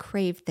start to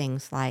crave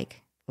things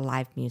like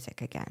live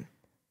music again.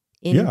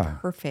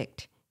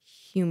 Imperfect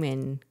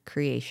human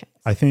creations.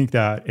 I think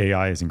that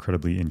AI is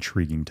incredibly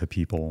intriguing to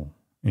people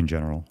in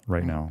general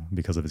right now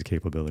because of its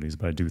capabilities.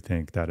 But I do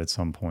think that at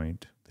some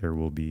point there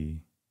will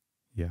be,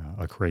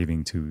 a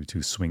craving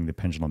to swing the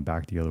pendulum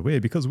back the other way,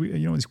 because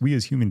we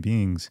as human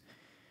beings,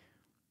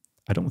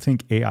 I don't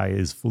think AI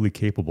is fully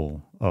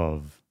capable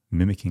of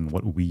mimicking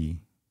what we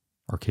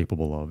are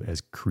capable of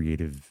as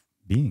creative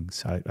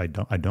beings. I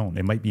don't.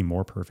 It might be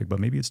more perfect, but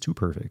maybe it's too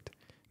perfect.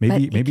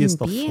 Maybe it's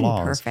the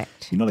flaws.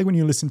 Imperfect. Like when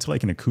you listen to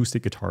like an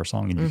acoustic guitar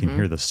song and you can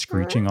hear the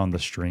screeching on the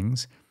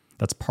strings,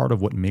 that's part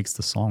of what makes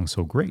the song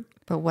so great.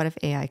 But what if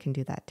AI can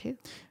do that too?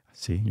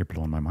 See, you're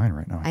blowing my mind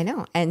right now. I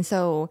know. And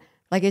so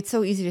like, it's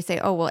so easy to say,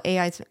 oh, well,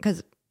 AI's,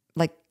 because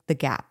like The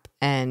Gap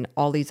and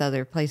all these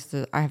other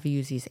places, I have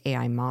used these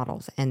AI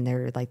models, and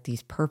they're like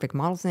these perfect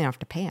models, and they don't have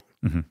to pay them.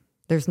 Mm-hmm.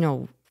 There's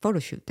no photo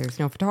shoot. There's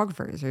no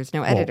photographers. There's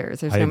no editors.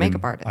 There's no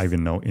makeup artists. I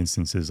even know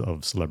instances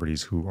of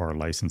celebrities who are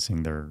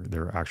licensing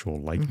their actual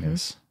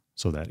likeness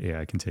so that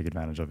AI can take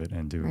advantage of it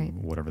and do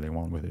whatever they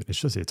want with it. It's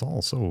just, it's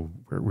all so,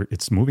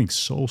 it's moving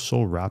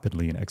so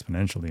rapidly and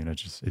exponentially. And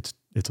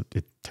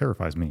it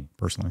terrifies me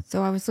personally.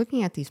 So I was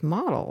looking at these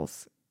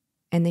models,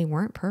 and they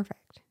weren't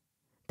perfect.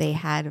 They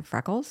had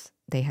freckles.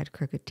 They had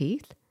crooked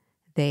teeth.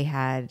 They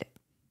had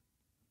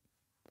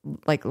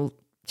like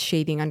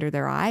shading under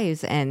their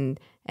eyes and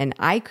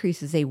eye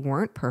creases. They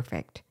weren't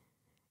perfect.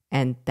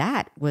 And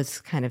that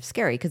was kind of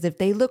scary, because if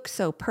they look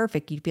so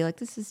perfect, you'd be like,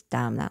 this is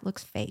dumb. That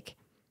looks fake.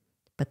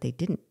 But they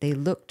didn't. They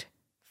looked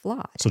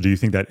flawed. So do you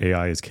think that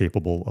AI is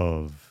capable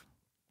of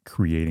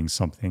creating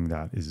something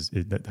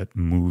that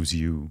moves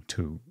you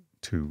to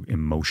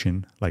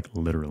emotion, like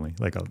literally,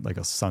 like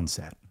a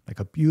sunset, like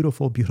a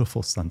beautiful,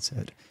 beautiful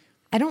sunset?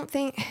 I don't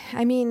think,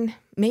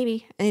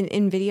 maybe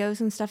in videos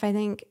and stuff, I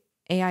think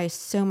AI is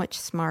so much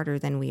smarter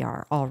than we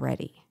are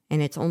already.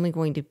 And it's only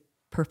going to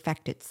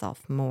perfect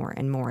itself more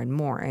and more and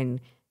more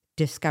and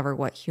discover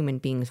what human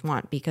beings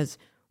want, because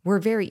we're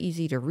very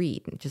easy to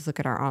read. Just look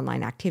at our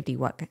online activity.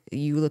 What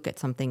you look at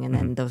something, and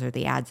then those are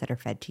the ads that are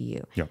fed to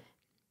you. Yeah.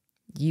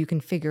 You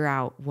can figure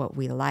out what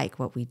we like,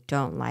 what we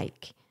don't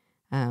like.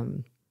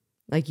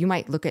 Like you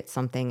might look at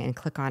something and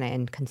click on it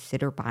and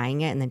consider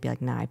buying it, and then be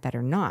like, no, I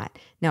better not.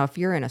 Now, if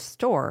you're in a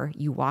store,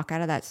 you walk out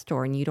of that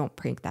store and you don't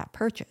make that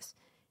purchase.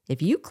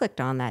 If you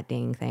clicked on that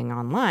dang thing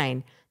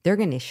online, they're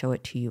going to show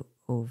it to you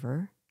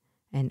over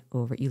and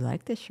over. You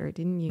like this shirt,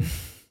 didn't you?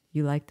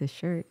 You like this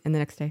shirt. And the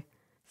next day,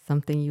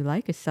 something you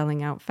like is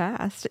selling out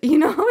fast.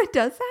 It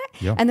does that.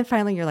 Yeah. And then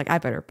finally you're like, I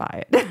better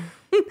buy it.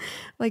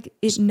 Like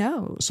it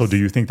knows. So do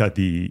you think that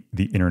the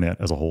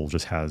internet as a whole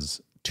just has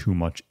too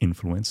much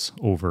influence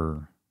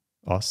over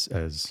us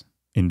as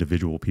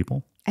individual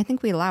people? I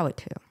think we allow it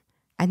to.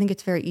 I think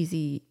it's very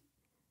easy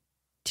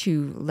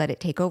to let it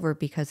take over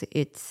because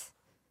it's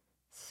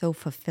so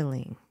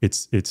fulfilling.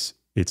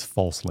 It's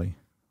falsely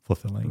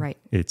fulfilling. Right.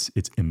 It's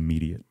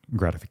immediate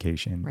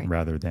gratification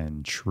rather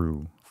than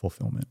true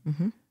fulfillment.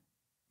 Mm-hmm.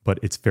 But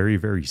it's very,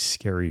 very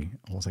scary.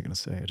 What was I going to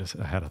say?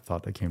 I had a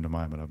thought that came to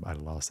mind, but I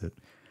lost it.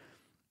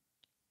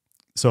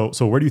 So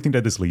where do you think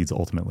that this leads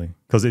ultimately?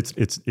 Because it's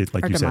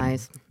like our you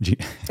demise.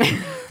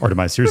 said, our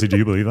demise. Seriously, do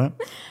you believe that?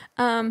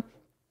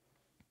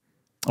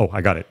 Oh,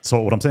 I got it.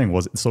 So what I'm saying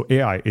was, so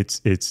AI, it's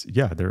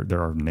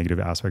there are negative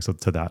aspects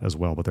to that as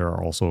well, but there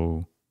are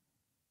also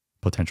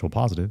potential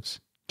positives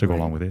to go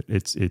along with it.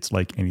 It's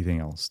like anything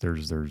else.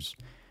 There's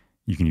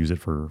you can use it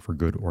for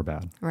good or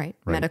bad. Right.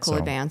 Medical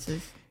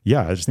advances.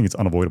 Yeah, I just think it's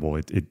unavoidable.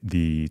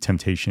 The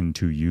temptation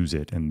to use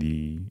it and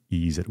the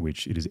ease at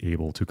which it is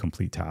able to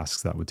complete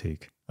tasks that would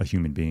take a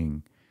human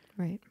being,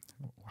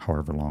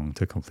 however long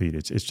to complete.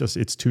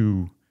 It's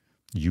too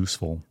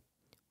useful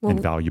and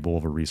valuable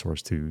of a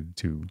resource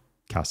to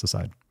cast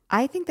aside.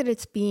 I think that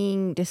it's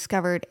being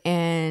discovered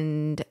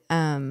and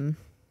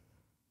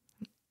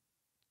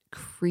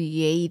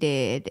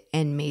created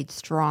and made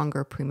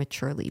stronger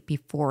prematurely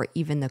before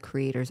even the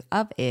creators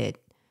of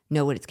it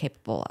know what it's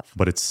capable of.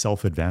 But it's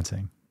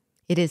self-advancing.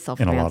 It is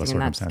self-advancing, in a lot of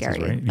circumstances, and that's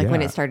scary. right? Like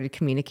when it started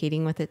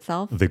communicating with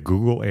itself. The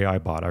Google AI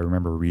bot, I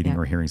remember reading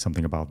or hearing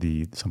something about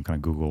some kind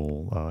of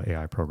Google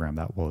AI program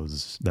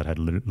that had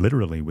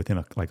literally within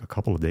a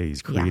couple of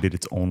days created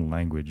its own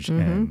language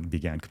and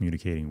began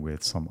communicating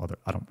with some other.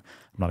 I'm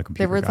not a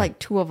computer guy. There was like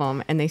two of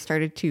them, and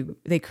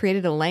they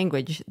created a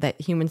language that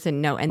humans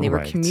didn't know, and they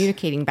were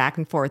communicating back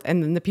and forth.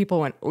 And then the people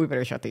went, "We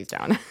better shut these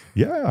down."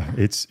 Yeah,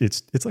 it's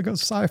like a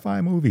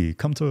sci-fi movie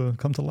come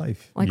to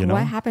life. Like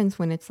what happens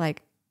when it's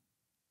like,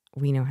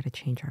 we know how to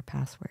change our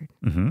password.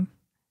 Mm-hmm.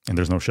 And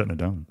there's no shutting it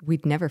down.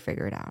 We'd never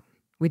figure it out.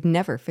 We'd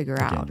never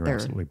figure out their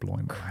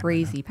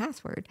crazy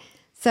password.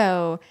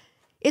 So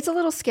it's a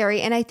little scary.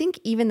 And I think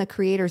even the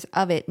creators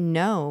of it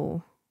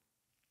know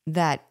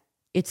that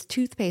it's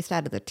toothpaste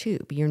out of the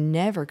tube. You're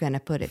never going to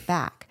put it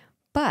back.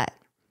 But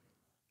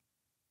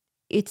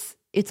it's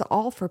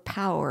all for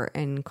power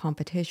and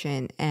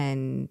competition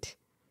and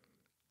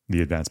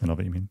the advancement of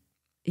it, you mean?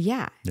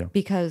 Yeah,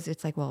 because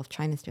it's like, well, if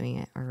China's doing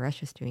it or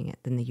Russia's doing it,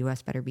 then the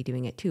U.S. better be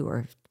doing it too.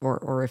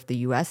 Or if the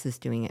U.S. is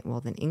doing it, well,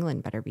 then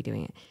England better be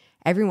doing it.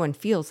 Everyone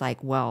feels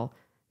like, well,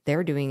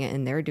 they're doing it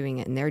and they're doing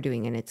it and they're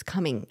doing it and it's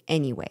coming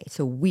anyway.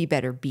 So we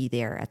better be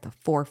there at the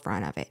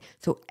forefront of it.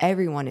 So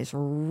everyone is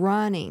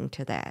running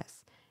to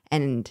this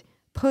and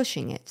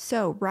pushing it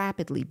so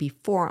rapidly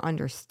before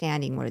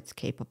understanding what it's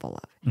capable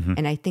of.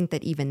 And I think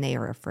that even they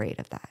are afraid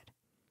of that.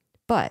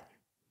 But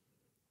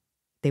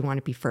they want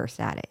to be first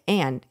at it,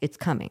 and it's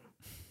coming.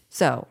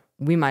 So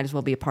we might as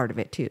well be a part of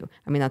it too.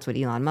 I mean, that's what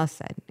Elon Musk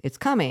said. It's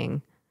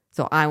coming,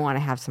 so I want to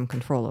have some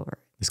control over it.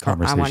 This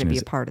conversation I want to be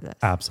a part of this.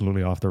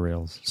 Absolutely off the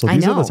rails. So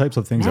these are the types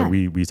of things that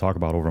we talk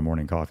about over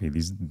morning coffee.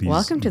 These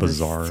Welcome to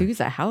bizarre, the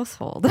Sousa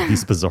household.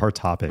 these bizarre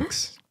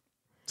topics.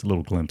 It's a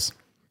little glimpse.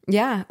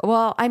 Yeah.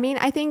 Well, I mean,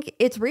 I think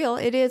it's real.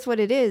 It is what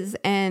it is.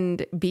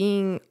 And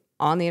being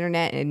on the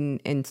internet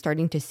and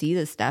starting to see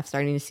this stuff,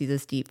 starting to see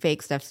this deep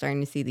fake stuff, starting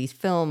to see these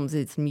films,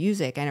 it's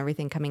music and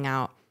everything coming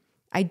out.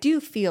 I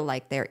do feel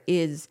like there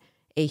is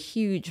a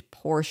huge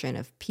portion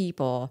of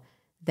people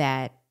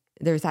that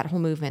there's that whole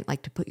movement,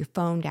 like to put your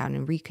phone down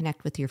and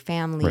reconnect with your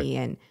family.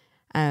 Right.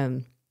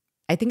 And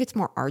I think it's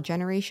more our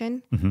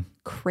generation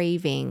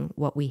craving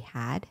what we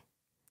had.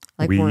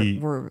 Like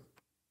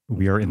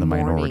we are in the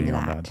minority mourning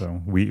on that,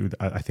 though.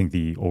 I think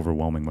the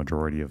overwhelming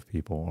majority of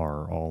people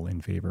are all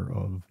in favor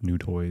of new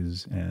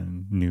toys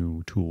and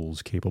new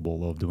tools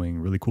capable of doing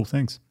really cool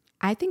things.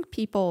 I think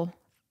people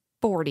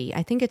 40,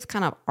 I think it's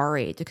kind of our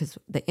age because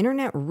the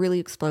internet really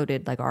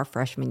exploded like our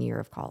freshman year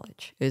of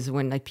college is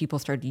when like people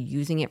started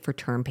using it for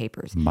term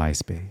papers.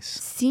 MySpace.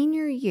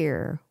 Senior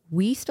year,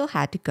 we still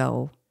had to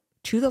go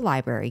to the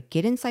library,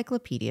 get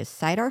encyclopedias,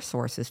 cite our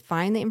sources,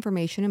 find the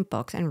information in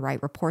books, and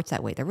write reports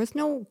that way. There was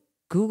no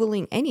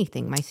Googling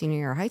anything my senior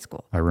year of high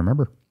school. I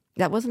remember.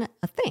 That wasn't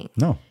a thing.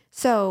 No.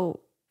 So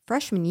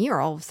freshman year,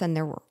 all of a sudden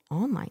there were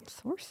online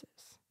sources.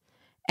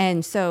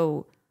 And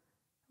so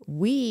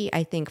we,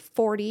 I think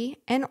 40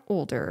 and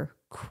older,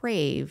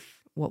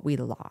 crave what we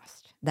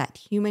lost, that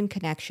human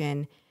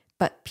connection.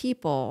 But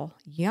people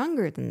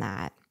younger than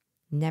that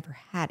never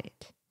had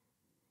it.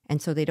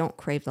 And so they don't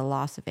crave the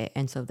loss of it.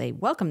 And so they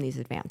welcome these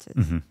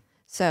advances.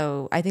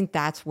 So I think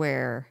that's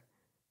where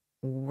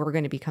we're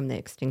going to become the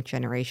extinct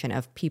generation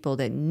of people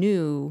that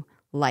knew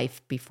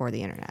life before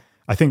the internet.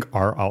 I think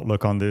our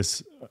outlook on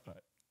this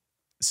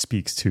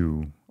speaks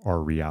to our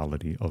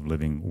reality of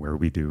living where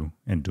we do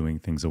and doing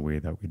things the way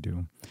that we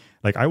do.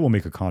 Like I will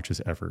make a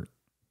conscious effort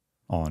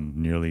on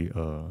nearly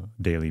a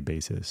daily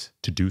basis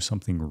to do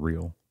something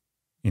real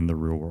in the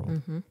real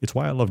world. It's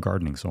why I love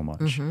gardening so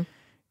much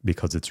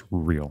because it's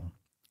real.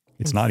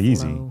 It's not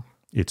easy.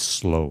 It's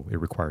slow.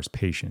 It requires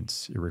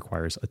patience. It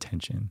requires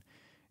attention.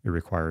 It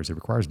requires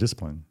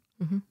discipline.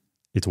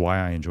 It's why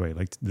I enjoy it.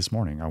 Like this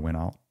morning, I went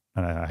out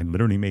and I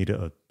literally made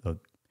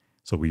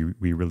so we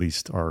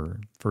released our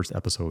first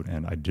episode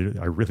and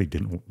I really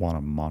didn't want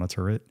to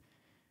monitor it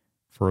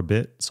for a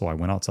bit. So I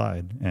went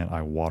outside and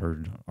I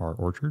watered our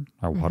orchard.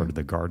 I watered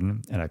the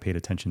garden and I paid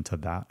attention to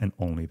that and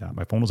only that.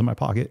 My phone was in my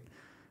pocket,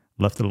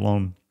 left it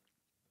alone,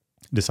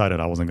 decided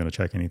I wasn't going to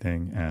check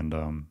anything. And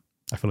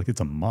I feel like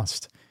it's a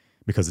must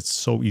because it's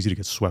so easy to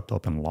get swept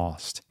up and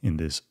lost in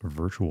this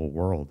virtual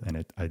world.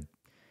 And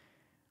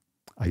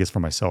I guess for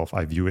myself,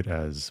 I view it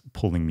as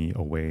pulling me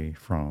away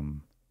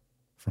from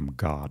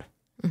God.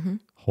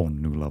 Whole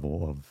new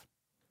level of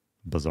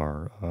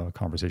bizarre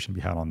conversation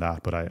we had on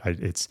that. But I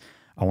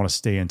want to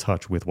stay in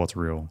touch with what's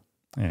real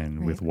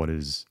and with what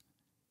is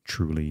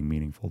truly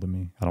meaningful to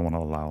me. I don't want to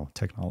allow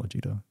technology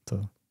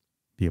to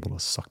be able to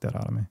suck that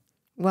out of me.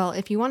 Well,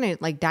 if you want to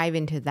like dive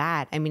into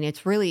that, I mean,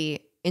 it's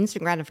really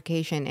instant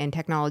gratification and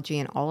technology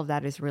and all of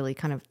that is really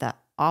kind of the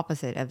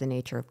opposite of the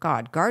nature of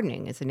God.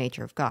 Gardening is the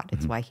nature of God.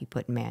 It's why he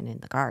put man in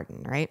the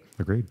garden, right?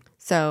 Agreed.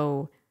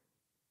 So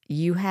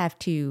you have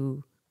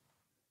to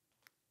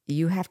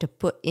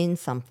put in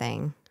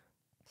something,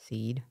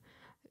 seed,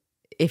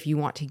 if you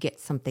want to get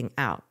something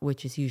out,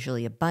 which is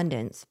usually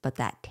abundance, but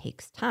that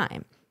takes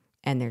time.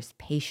 And there's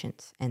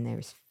patience and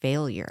there's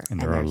failure. And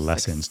there are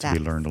lessons to be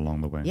learned along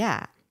the way.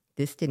 Yeah.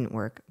 This didn't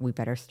work. We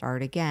better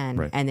start again.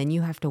 Right. And then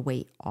you have to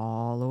wait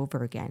all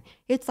over again.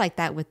 It's like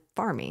that with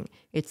farming.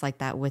 It's like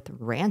that with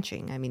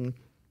ranching. I mean,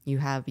 you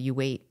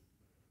wait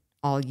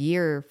all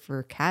year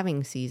for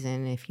calving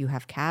season. If you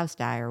have calves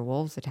die or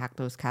wolves attack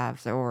those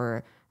calves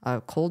or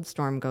a cold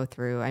storm go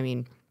through. I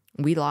mean,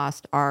 we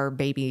lost our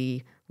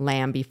baby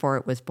lamb before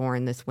it was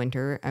born this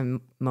winter.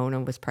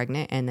 Mona was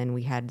pregnant and then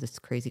we had this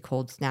crazy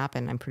cold snap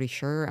and I'm pretty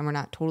sure, and we're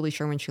not totally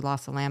sure when she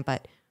lost the lamb,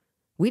 but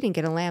we didn't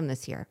get a lamb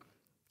this year.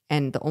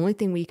 And the only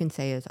thing we can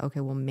say is, okay,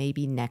 well,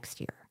 maybe next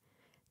year.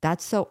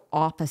 That's so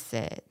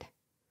opposite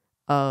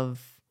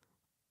of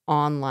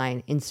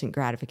online instant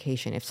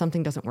gratification. If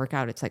something doesn't work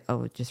out, it's like,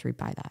 oh, just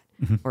rebuy that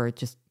or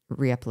just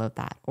re-upload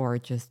that or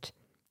just,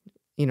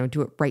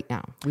 do it right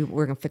now.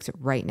 We're going to fix it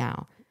right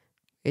now.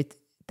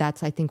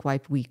 that's, I think, why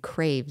we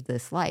crave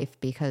this life,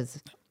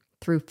 because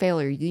through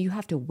failure, you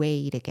have to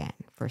wait again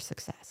for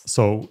success.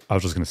 So I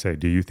was just going to say,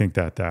 do you think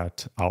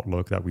that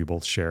outlook that we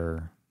both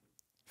share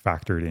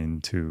factored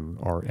into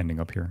our ending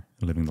up here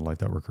and living the life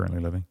that we're currently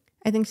living?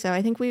 I think so.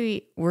 I think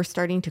we were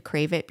starting to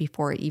crave it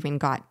before it even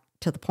got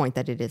to the point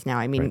that it is now.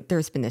 I mean, Right.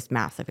 There's been this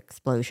massive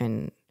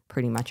explosion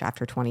pretty much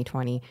after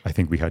 2020. I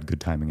think we had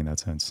good timing in that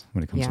sense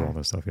when it comes to Yeah. all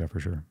this stuff. Yeah, for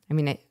sure. I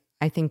mean,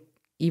 I think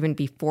even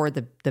before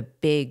the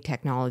big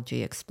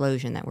technology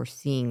explosion that we're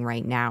seeing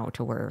right now,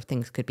 to where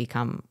things could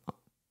become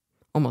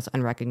almost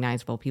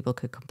unrecognizable, people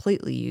could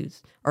completely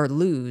use or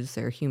lose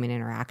their human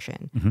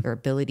interaction, their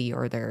ability,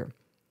 or their,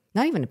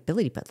 not even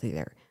ability, but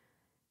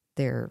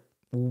their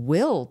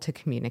will to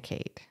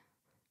communicate.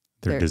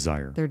 Their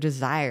desire. Their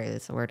desire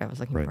is the word I was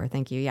looking Right. for.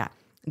 Thank you. Yeah.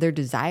 Their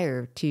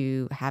desire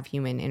to have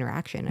human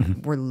interaction.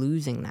 And we're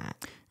losing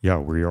that. Yeah,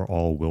 we are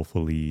all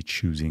willfully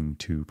choosing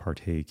to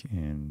partake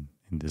in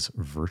this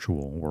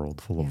virtual world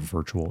full of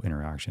virtual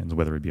interactions,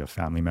 whether it be a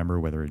family member,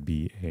 whether it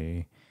be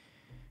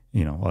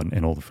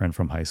an old friend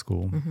from high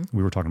school.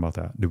 We were talking about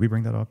that. Did we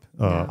bring that up?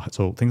 Yeah.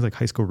 So things like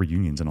high school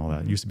reunions and all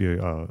that used to be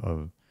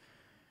a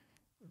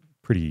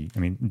pretty, I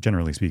mean,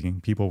 generally speaking,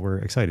 people were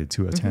excited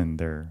to attend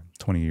their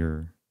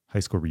 20-year high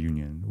school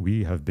reunion.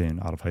 We have been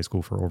out of high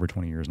school for over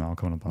 20 years now,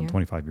 coming up on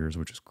 25 years,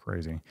 which is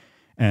crazy.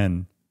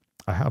 And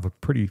I have a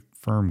pretty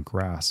firm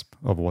grasp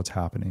of what's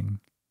happening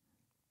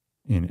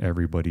in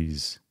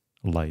everybody's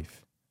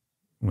life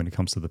when it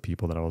comes to the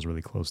people that I was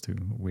really close to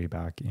way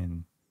back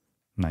in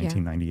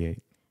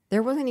 1998.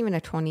 There wasn't even a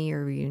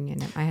 20-year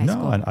reunion at my high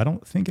school. No, and I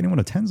don't think anyone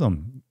attends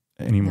them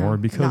anymore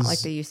because not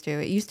like they used to.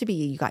 It used to be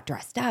you got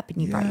dressed up and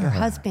you brought your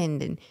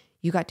husband, and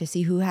you got to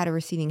see who had a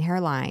receding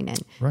hairline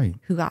and right.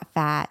 who got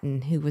fat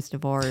and who was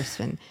divorced.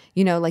 And,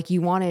 like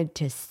you wanted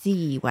to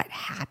see what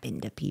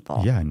happened to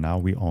people. Yeah, and now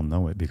we all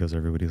know it because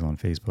everybody's on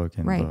Facebook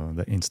and Right.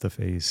 the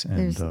Instaface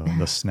and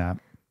the Snap,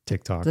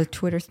 TikTok. The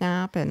Twitter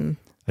Snap, and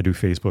I do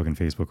Facebook and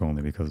Facebook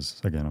only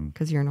because, again,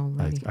 because you're an old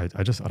lady. I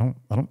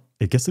don't,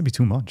 it gets to be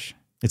too much.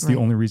 It's Right. the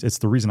only reason, it's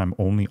the reason I'm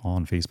only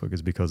on Facebook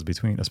is because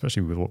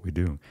especially with what we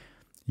do,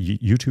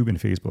 YouTube and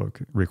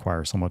Facebook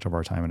require so much of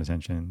our time and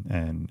attention,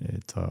 and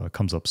it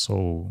comes up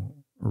so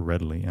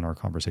readily in our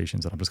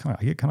conversations that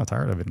I get kind of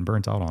tired of it and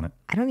burnt out on it.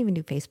 I don't even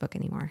do Facebook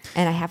anymore,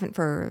 and I haven't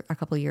for a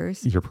couple of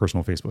years. Your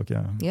personal Facebook,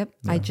 yeah. Yep.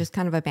 Yeah. I just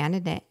kind of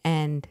abandoned it,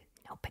 and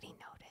nobody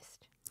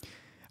noticed.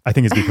 I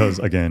think it's because,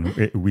 again,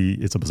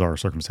 it's a bizarre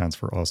circumstance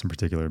for us in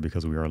particular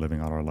because we are living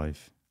out our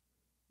life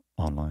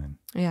online.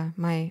 Yeah.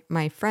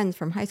 My friends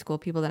from high school,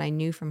 people that I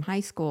knew from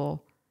high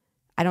school,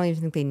 I don't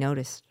even think they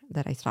noticed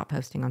that I stopped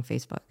posting on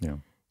Facebook. Yeah.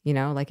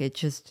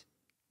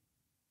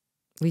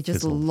 We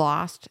just Fizzled.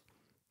 lost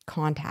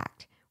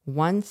contact.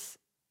 Once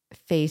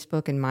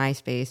Facebook and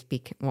MySpace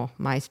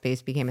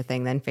MySpace became a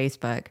thing, then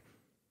Facebook,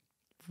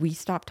 we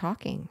stopped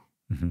talking.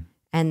 Mm-hmm.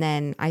 And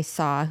then I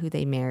saw who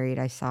they married.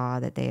 I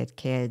saw that they had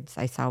kids.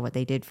 I saw what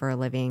they did for a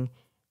living,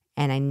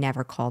 and I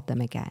never called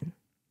them again.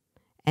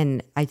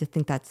 And I just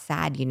think that's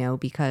sad,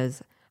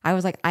 because I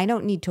was like, I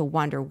don't need to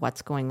wonder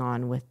what's going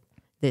on with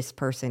this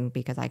person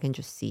because I can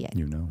just see it.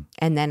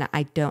 And then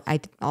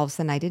all of a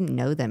sudden I didn't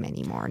know them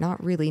anymore. Not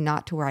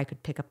to where I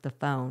could pick up the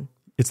phone.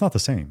 It's not the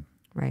same.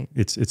 Right.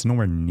 It's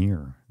nowhere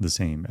near the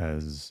same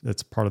as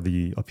it's part of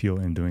the appeal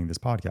in doing this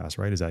podcast,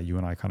 right? Is that you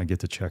and I kind of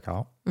get to check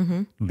out,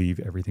 leave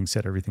everything,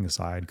 set everything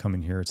aside, come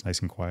in here. It's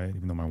nice and quiet,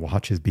 even though my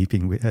watch is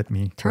beeping at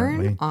me. Turn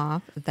currently.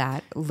 off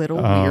that little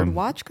weird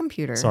watch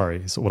computer.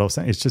 Sorry. So what I was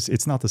saying,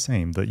 it's not the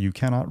same. That you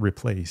cannot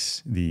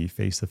replace the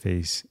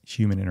face-to-face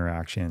human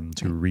interaction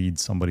to read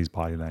somebody's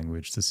body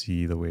language, to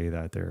see the way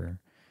that their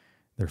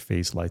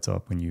face lights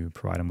up when you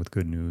provide them with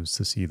good news,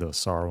 to see the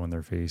sorrow in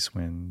their face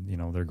when,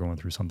 they're going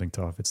through something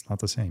tough. It's not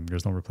the same.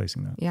 There's no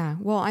replacing that. Yeah.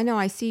 Well, I know.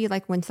 I see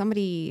like when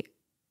somebody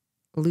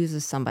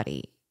loses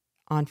somebody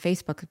on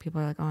Facebook,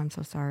 people are like, oh, I'm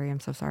so sorry. I'm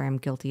so sorry. I'm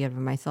guilty of it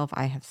myself.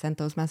 I have sent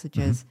those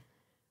messages.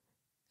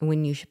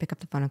 When you should pick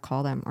up the phone and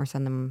call them or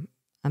send them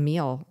a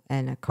meal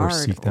and a card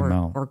seek them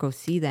out. or go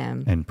see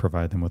them. And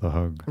provide them with a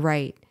hug.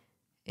 Right.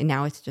 And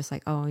now it's just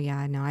like, oh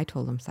yeah, no, I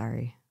told them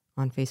sorry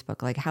on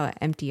Facebook. Like how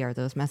empty are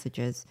those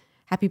messages?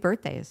 Happy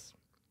birthdays.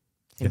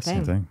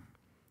 Same thing.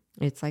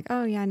 It's like,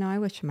 oh yeah, no, I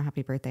wish him a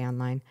happy birthday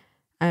online.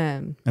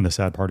 And the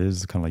sad part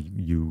is kind of like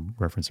you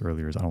referenced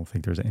earlier is I don't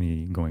think there's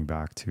any going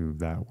back to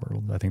that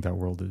world. I think that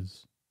world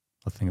is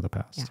a thing of the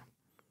past.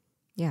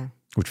 Yeah.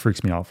 Which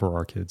freaks me out for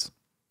our kids.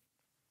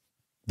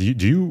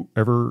 Do you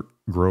ever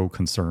grow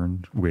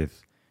concerned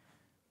with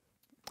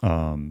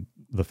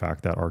the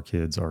fact that our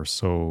kids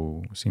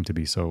seem to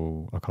be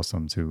so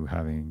accustomed to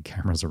having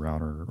cameras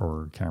around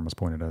or cameras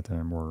pointed at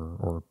them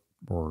or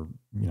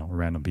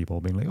random people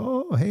being like,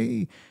 oh,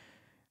 hey.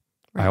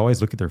 Right. I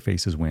always look at their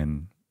faces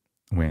when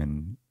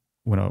a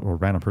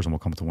random person will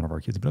come to one of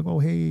our kids and be like, oh,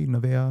 hey,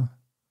 Nevaeh.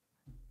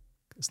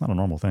 It's not a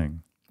normal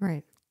thing.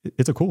 Right.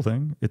 It's a cool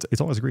thing.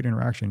 It's always a great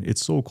interaction.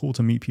 It's so cool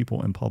to meet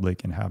people in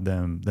public and have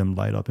them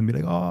light up and be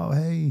like, oh,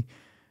 hey,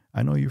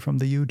 I know you from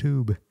the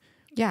YouTube.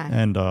 Yeah.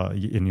 And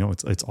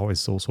it's always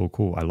so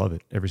cool. I love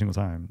it every single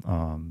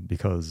time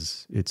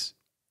because it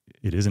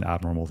is an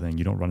abnormal thing.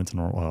 You don't run into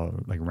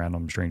like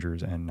random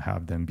strangers and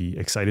have them be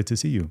excited to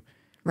see you.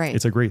 Right.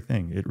 It's a great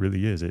thing. It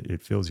really is.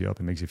 It fills you up.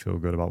 It makes you feel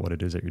good about what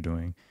it is that you're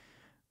doing.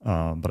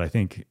 But I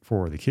think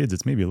for the kids,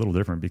 it's maybe a little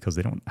different because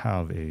they don't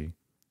have a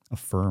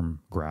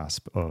firm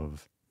grasp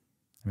of.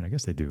 I mean, I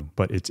guess they do,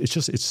 but it's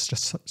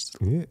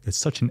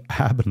such an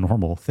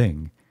abnormal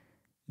thing.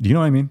 Do you know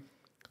what I mean?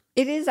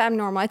 It is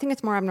abnormal. I think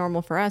it's more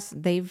abnormal for us.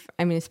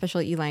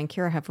 Especially Eli and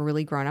Kira have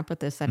really grown up with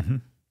this that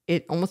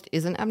it almost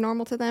isn't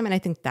abnormal to them. And I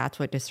think that's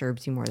what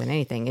disturbs you more than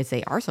anything is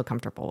they are so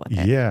comfortable with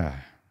it. Yeah.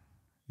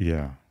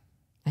 Yeah.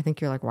 I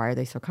think you're like, why are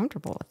they so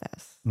comfortable with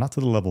this? Not to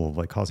the level of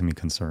like causing me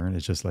concern.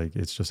 It's just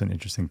an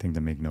interesting thing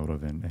to make note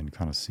of and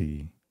kind of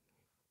see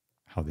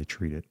how they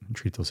treat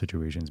those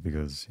situations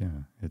because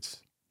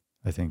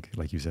I think,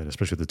 like you said,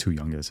 especially the two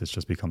youngest, it's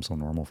just become so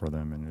normal for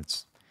them. And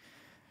it's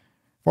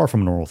far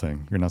from a normal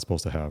thing. You're not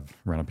supposed to have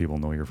random people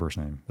know your first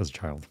name as a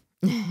child.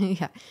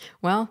 Yeah.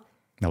 Well,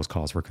 that was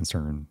cause for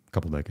concern a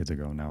couple decades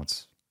ago. Now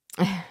it's.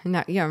 I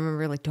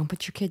remember like, don't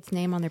put your kid's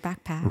name on their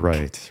backpack.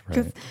 Right.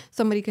 Because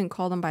somebody can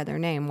call them by their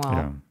name.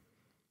 Well,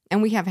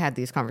 and we have had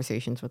these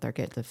conversations with our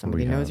kids. If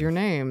somebody knows your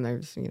name,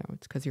 it's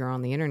because you're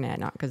on the internet,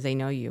 not because they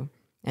know you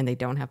and they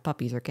don't have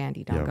puppies or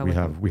candy. Don't go with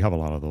them. We have a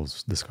lot of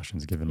those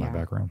discussions given my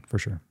background for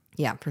sure.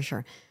 Yeah, for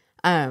sure.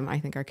 I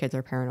think our kids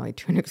are paranoid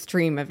to an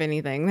extreme, if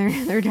anything.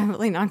 They're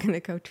definitely not going to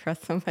go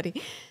trust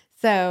somebody.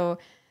 So,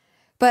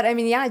 but I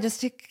mean,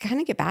 just to kind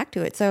of get back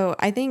to it. So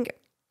I think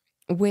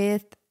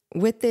with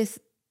this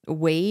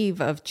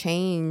wave of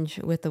change,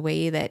 with the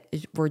way that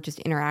we're just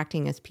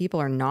interacting as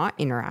people or not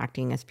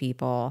interacting as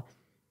people,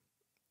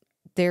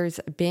 there's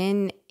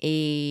been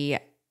a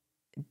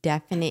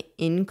definite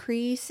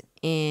increase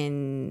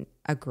in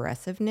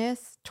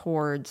aggressiveness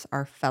towards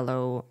our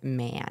fellow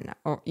man,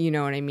 or you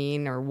know what I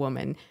mean, or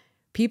woman.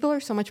 People are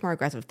so much more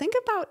aggressive. Think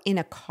about in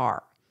a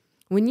car.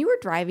 When you are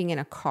driving in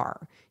a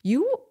car,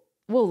 you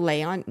will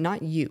lay on,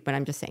 not you, but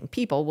I'm just saying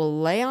people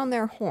will lay on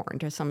their horn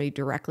to somebody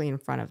directly in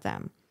front of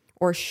them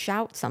or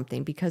shout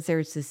something because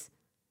there's this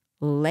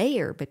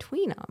layer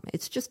between them.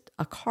 It's just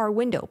a car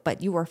window,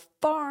 but you are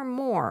far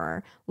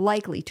more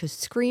likely to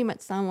scream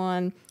at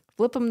someone,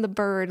 flip them the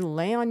bird,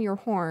 lay on your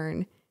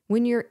horn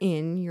when you're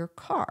in your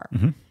car.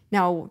 Mm-hmm.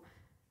 Now,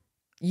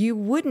 you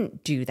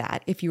wouldn't do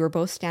that if you were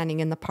both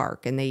standing in the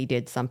park and they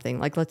did something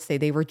like, let's say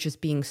they were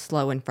just being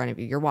slow in front of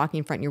you. You're walking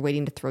in front and you're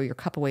waiting to throw your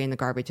cup away in the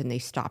garbage and they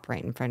stop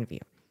right in front of you.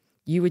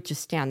 You would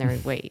just stand there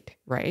and wait,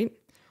 right?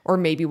 Or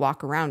maybe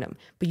walk around them,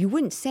 but you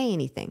wouldn't say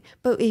anything.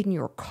 But in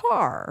your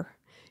car,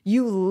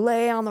 you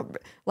lay on the,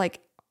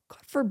 like,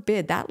 God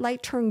forbid that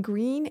light turn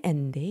green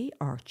and they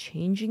are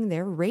changing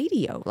their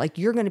radio. Like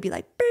you're going to be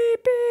like,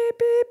 beep, beep,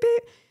 beep,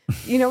 beep.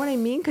 You know what I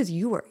mean? Because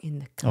you are in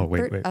the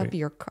comfort of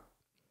your car.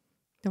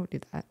 Don't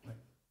do that.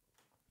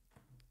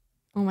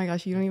 Oh my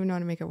gosh, you don't even know how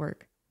to make it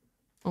work.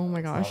 Oh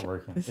my gosh.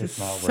 This is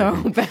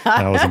so bad.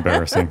 That was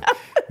embarrassing.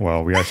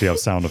 Well, we actually have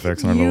sound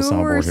effects on our little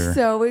soundboard here. You were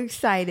so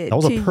excited. That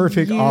was a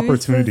perfect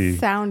opportunity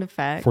sound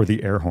effect for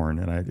the air horn,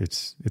 and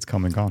it's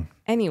come and gone.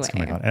 Anyway,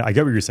 I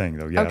get what you're saying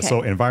though. Yeah. Okay.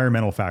 So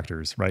environmental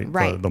factors, right?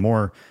 Right. The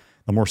more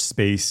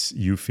space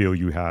you feel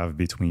you have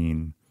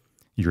between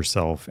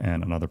yourself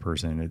and another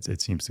person,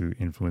 it seems to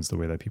influence the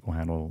way that people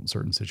handle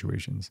certain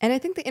situations. And I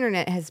think the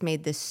internet has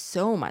made this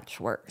so much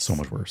worse. So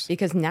much worse.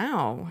 Because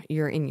now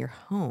you're in your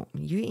home,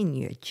 you're in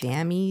your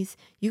jammies,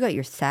 you got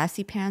your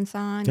sassy pants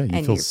on. Yeah,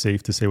 you feel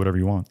safe to say whatever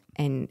you want.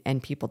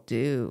 And people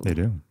do. They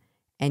do.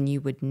 And you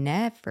would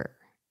never,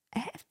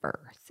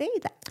 ever say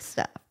that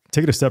stuff.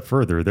 Take it a step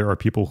further. There are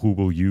people who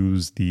will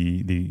use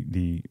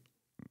the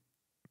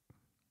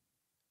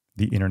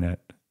internet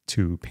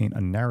to paint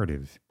a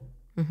narrative.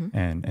 Mm-hmm.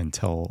 and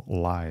tell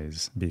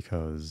lies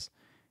because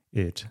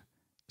it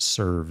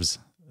serves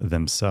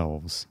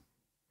themselves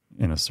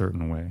in a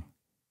certain way,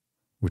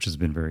 which has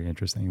been very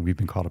interesting. We've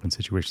been caught up in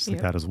situations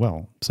like that as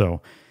well.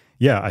 So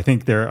yeah, I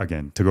think there,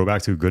 again, to go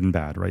back to good and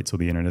bad, right? So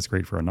the internet's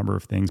great for a number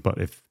of things, but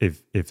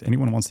if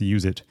anyone wants to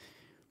use it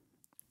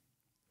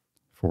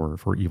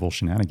for evil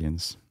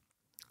shenanigans,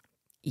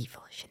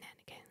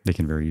 they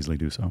can very easily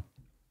do so.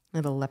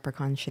 Little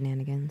leprechaun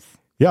shenanigans.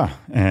 Yeah.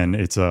 And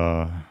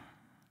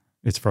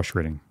it's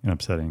frustrating and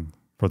upsetting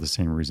for the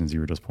same reasons you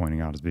were just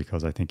pointing out, is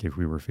because I think if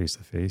we were face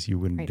to face, you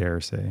wouldn't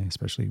dare say,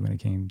 especially when it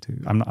came to,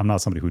 I'm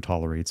not somebody who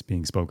tolerates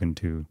being spoken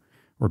to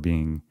or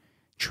being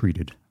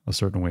treated a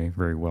certain way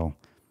very well.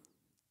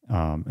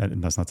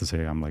 And that's not to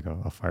say I'm like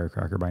a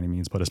firecracker by any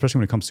means, but especially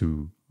when it comes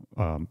to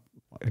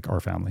like our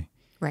family,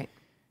 right?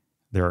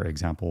 There are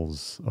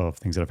examples of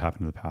things that have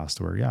happened in the past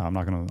where, I'm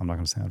not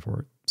gonna stand for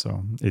it.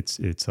 So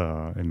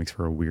it makes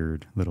for a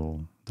weird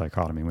little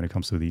dichotomy when it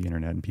comes to the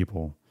internet and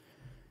people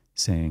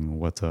saying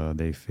what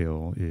they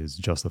feel is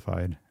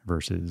justified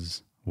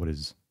versus what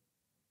is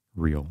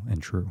real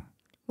and true.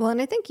 Well, and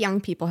I think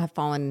young people have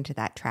fallen into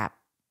that trap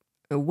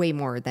way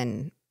more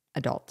than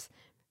adults.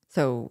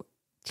 So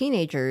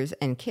teenagers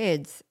and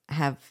kids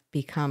have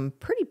become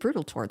pretty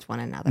brutal towards one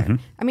another. Mm-hmm.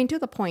 I mean, to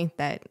the point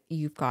that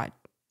you've got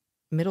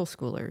middle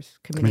schoolers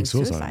committing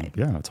suicide.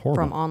 Yeah, it's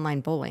horrible. From online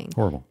bullying.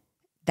 Horrible.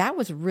 That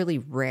was really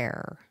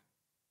rare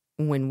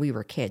when we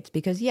were kids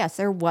because, yes,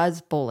 there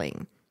was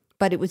bullying,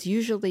 but it was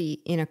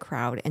usually in a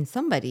crowd and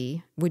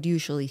somebody would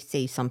usually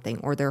say something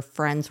or their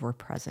friends were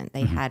present.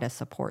 They had a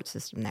support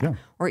system there. Yeah.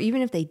 Or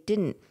even if they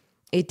didn't,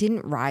 it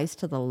didn't rise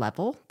to the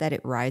level that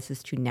it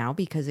rises to now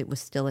because it was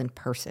still in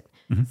person.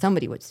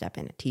 Somebody would step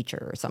in, a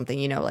teacher or something,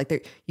 you know,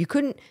 like you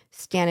couldn't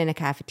stand in a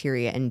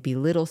cafeteria and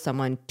belittle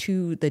someone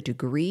to the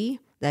degree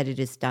that it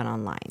is done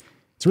online.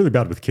 It's really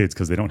bad with kids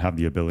because they don't have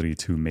the ability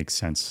to make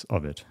sense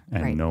of it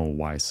and Right. know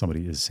why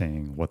somebody is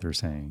saying what they're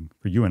saying.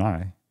 For you and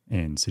I,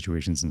 in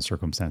situations and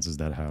circumstances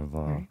that have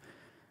kind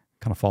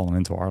of fallen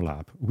into our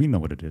lap, we know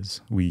what it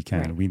is. We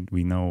can,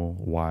 we know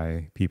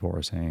why people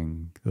are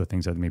saying the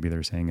things that maybe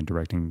they're saying and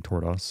directing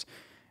toward us.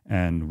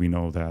 And we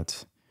know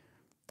that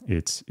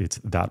it's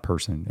that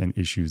person and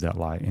issues that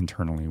lie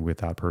internally with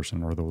that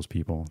person or those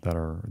people that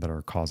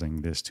are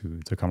causing this to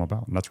come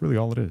about. And that's really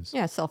all it is.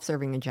 Yeah,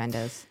 self-serving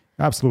agendas.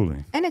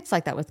 Absolutely. And it's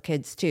like that with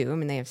kids too. I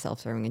mean, they have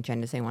self-serving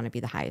agendas. They want to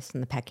be the highest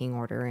in the pecking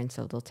order. And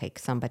so they'll take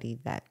somebody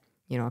that,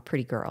 you know, a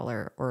pretty girl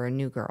or a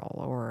new girl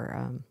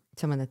or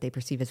someone that they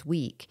perceive as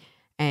weak.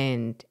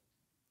 And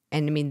I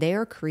mean, they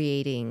are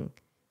creating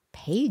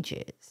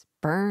pages,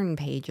 burn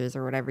pages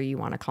or whatever you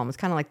want to call them. It's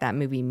kind of like that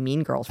movie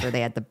Mean Girls where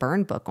they had the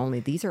burn book, only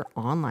these are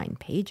online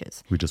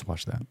pages. We just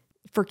watched that.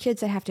 For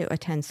kids that have to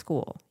attend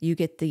school, you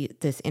get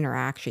this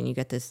interaction, you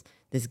get this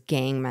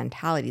gang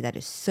mentality that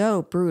is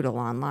so brutal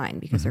online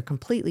because they're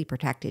completely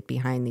protected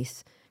behind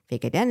these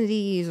fake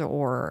identities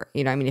or,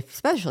 you know, I mean,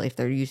 especially if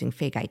they're using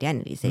fake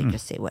identities, they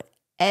just say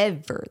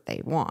whatever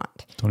they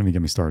want. Don't even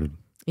get me started.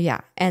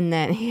 Yeah. And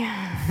then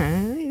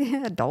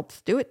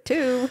adults do it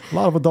too. A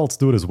lot of adults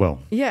do it as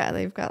well. Yeah.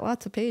 They've got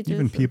lots of pages.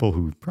 Even people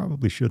who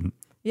probably shouldn't.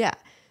 Yeah.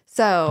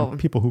 So And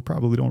people who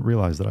probably don't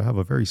realize that I have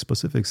a very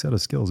specific set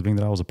of skills, being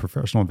that I was a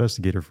professional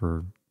investigator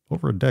for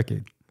over a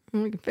decade.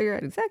 we can figure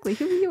out exactly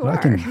who you And are.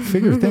 I can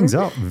figure things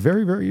out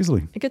very, very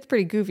easily. It gets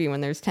pretty goofy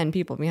when there's 10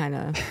 people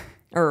behind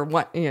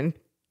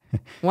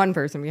one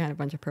person behind a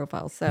bunch of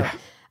profiles. So,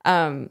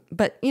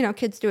 but you know,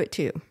 kids do it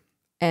too.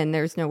 And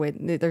there's no way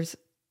there's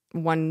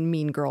one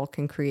mean girl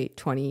can create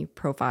 20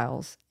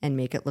 profiles and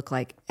make it look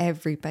like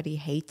everybody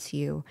hates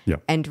you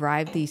and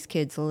drive these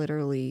kids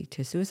literally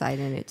to suicide.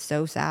 And it's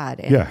so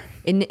sad.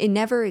 And it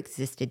never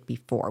existed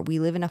before. We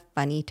live in a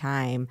funny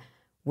time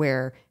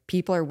where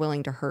people are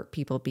willing to hurt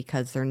people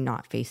because they're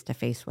not face to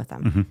face with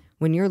them.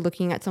 When you're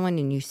looking at someone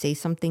and you say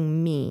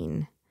something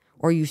mean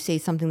or you say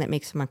something that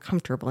makes them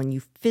uncomfortable and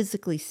you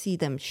physically see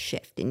them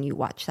shift and you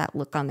watch that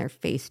look on their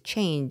face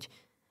change,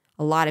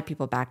 a lot of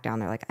people back down.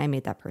 They're like, I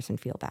made that person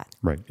feel bad.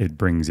 Right. It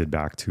brings it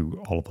back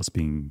to all of us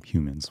being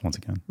humans once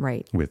again.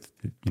 Right. With,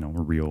 you know,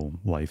 real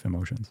life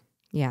emotions.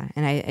 Yeah.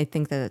 And I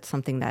think that it's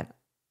something that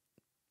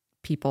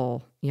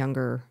people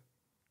younger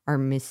are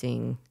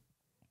missing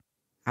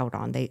out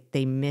on.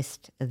 They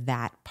missed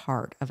that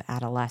part of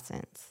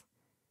adolescence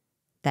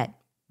that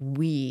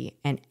we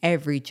and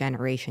every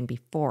generation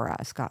before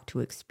us got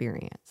to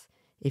experience.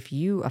 If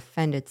you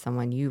offended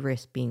someone, you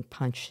risk being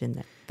punched in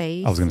the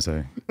face. I was going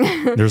to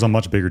say, there's a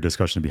much bigger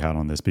discussion to be had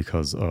on this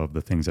because of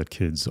the things that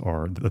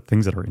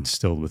are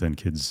instilled within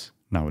kids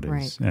nowadays.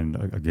 Right. And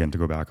again, to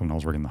go back when I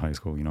was working in the high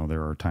school, you know,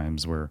 there are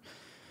times where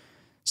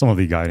some of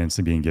the guidance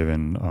being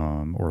given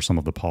or some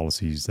of the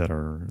policies that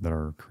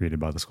are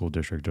created by the school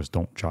district just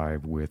don't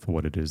jive with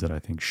what it is that I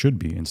think should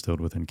be instilled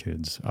within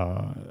kids.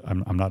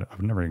 I've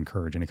never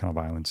encouraged any kind of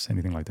violence,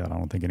 anything like that. I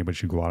don't think anybody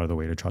should go out of the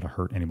way to try to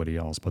hurt anybody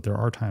else. But there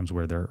are times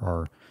where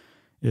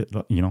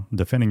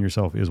defending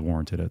yourself is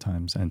warranted at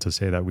times. And to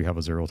say that we have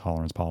a zero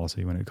tolerance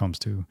policy when it comes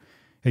to,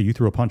 hey, you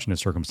threw a punch in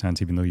this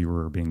circumstance, even though you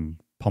were being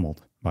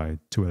pummeled by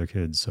two other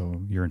kids,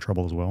 so you're in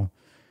trouble as well.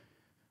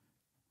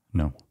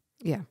 No.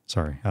 Yeah.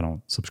 Sorry, I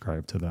don't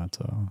subscribe to that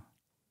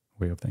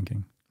way of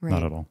thinking. Right.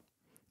 Not at all.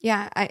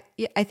 Yeah,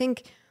 I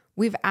think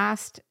we've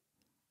asked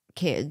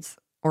kids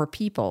or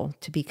people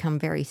to become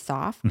very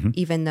soft,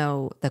 even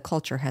though the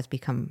culture has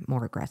become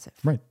more aggressive.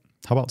 Right.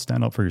 How about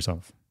stand up for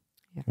yourself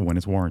when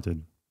it's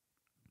warranted?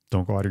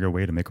 Don't go out of your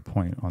way to make a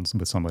point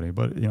with somebody.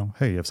 But, you know,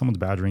 hey, if someone's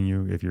badgering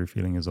you, if you're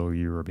feeling as though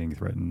you are being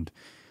threatened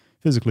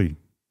physically,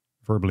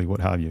 verbally, what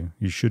have you,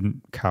 you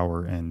shouldn't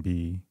cower and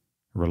be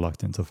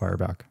reluctant to fire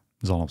back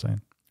is all I'm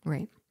saying.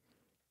 Right.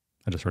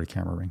 I just heard a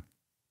camera ring.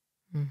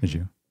 Did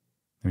you?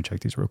 Let me check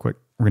these real quick.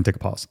 We're going to take a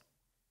pause.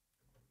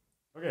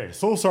 Okay,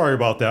 so sorry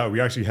about that. We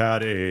actually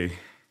had a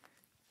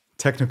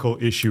technical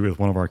issue with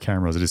one of our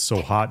cameras. It is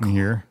so hot in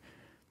here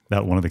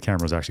that one of the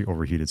cameras actually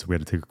overheated, so we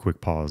had to take a quick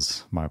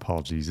pause. My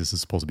apologies. This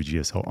is supposed to be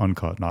GSL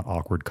uncut, not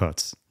awkward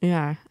cuts.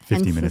 Yeah.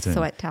 50 minutes in.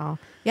 Sweat towel.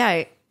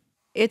 Yeah,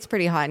 it's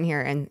pretty hot in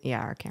here, and yeah,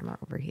 our camera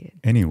overheated.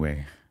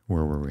 Anyway,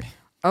 where were we?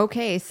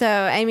 Okay, so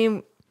I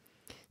mean,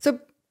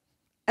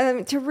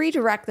 to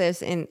redirect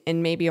this in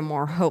maybe a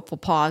more hopeful,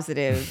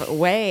 positive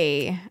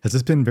way. Has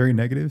this been very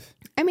negative?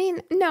 I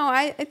mean, no,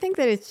 I think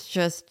that it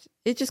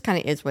just kind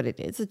of is what it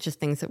is. It's just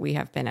things that we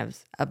have been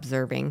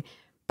observing.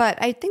 But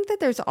I think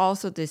that there's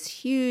also this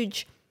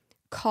huge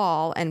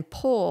call and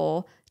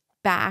pull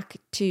back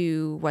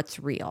to what's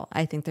real.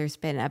 I think there's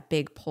been a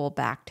big pull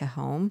back to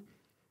home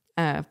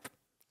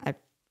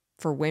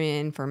for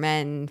women, for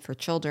men, for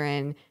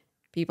children.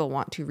 People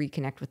want to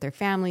reconnect with their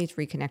families,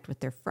 reconnect with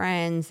their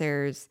friends.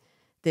 There's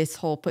this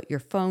whole put your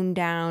phone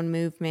down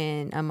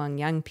movement among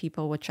young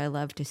people, which I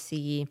love to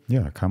see.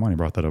 Yeah, Kaimani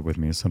brought that up with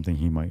me. It's something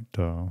he might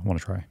want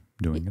to try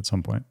doing at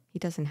some point. He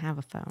doesn't have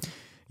a phone.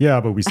 Yeah,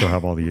 but we still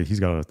have he's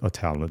got a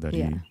tablet that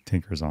he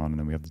tinkers on, and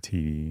then we have the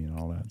TV and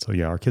all that. So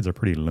yeah, our kids are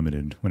pretty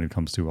limited when it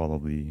comes to all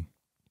of the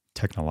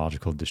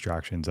technological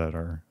distractions that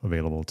are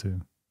available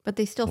to. But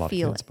they still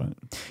feel it. But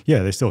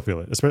yeah, they still feel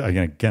it. Especially,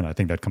 again, I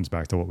think that comes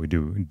back to what we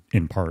do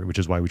in part, which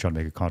is why we try to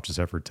make a conscious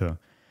effort to,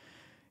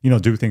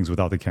 do things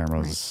without the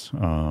cameras.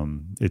 Right.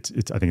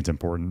 I think it's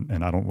important,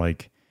 and I don't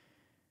like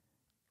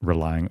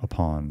relying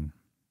upon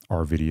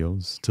our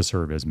videos to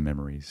serve as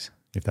memories,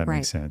 if that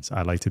makes sense.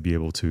 I like to be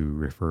able to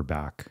refer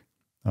back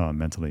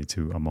mentally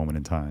to a moment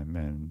in time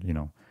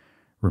and,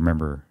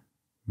 remember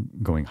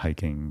going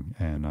hiking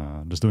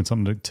and just doing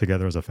something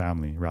together as a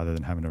family rather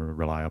than having to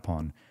rely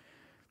upon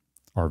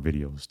our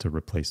videos to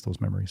replace those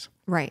memories.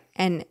 Right.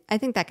 And I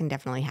think that can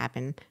definitely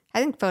happen.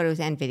 I think photos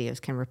and videos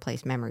can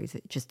replace memories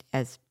just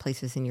as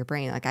places in your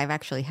brain. Like I've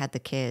actually had the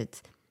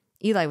kids,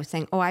 Eli was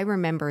saying, oh, I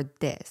remember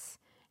this.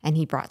 And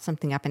he brought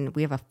something up and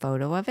we have a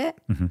photo of it.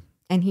 Mm-hmm.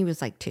 And he was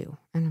like 2.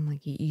 And I'm like,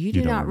 you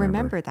do not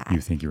remember that.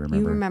 You think you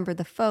remember. You remember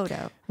the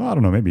photo. Well, I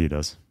don't know. Maybe he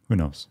does. Who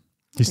knows?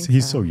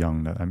 He's so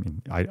young that,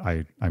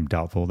 I'm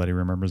doubtful that he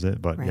remembers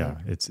it. But yeah,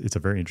 it's a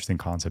very interesting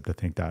concept to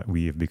think that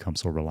we have become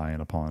so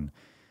reliant upon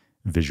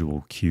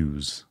visual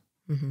cues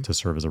to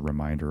serve as a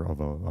reminder of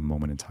a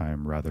moment in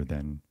time rather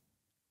than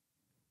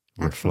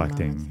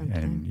reflecting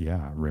and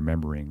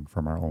remembering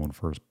from our own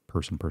first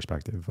person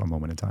perspective a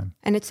moment in time.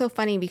 And it's so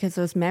funny because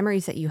those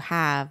memories that you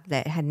have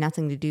that had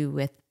nothing to do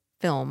with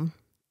film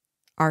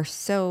are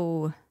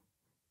so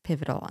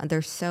pivotal and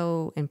they're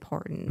so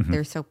important. Mm-hmm.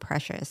 They're so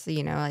precious.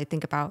 I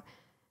think about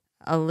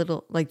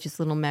just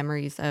little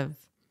memories of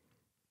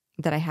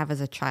that I have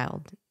as a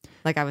child.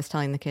 Like I was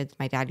telling the kids,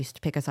 my dad used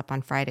to pick us up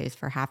on Fridays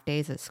for half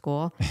days at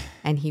school,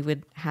 and he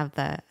would have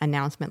the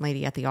announcement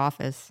lady at the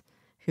office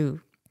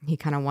who he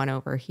kind of won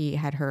over. He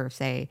had her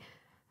say,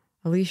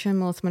 Alicia and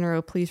Melissa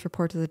Monroe, please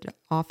report to the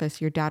office.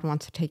 Your dad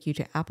wants to take you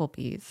to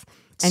Applebee's.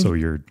 And so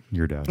your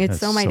dad. It's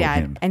so my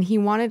dad. Him. And he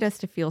wanted us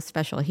to feel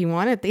special. He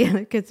wanted the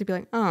other kids to be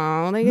like,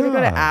 oh, they're going to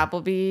go to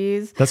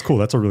Applebee's. That's cool.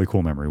 That's a really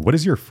cool memory. What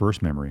is your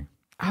first memory?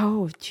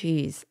 Oh,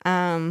 geez.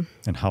 And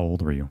how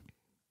old were you?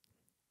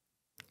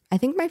 I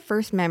think my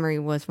first memory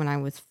was when I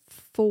was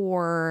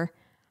 4.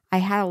 I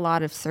had a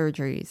lot of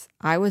surgeries.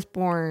 I was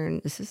born,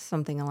 this is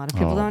something a lot of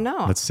people don't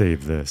know. Let's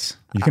save this.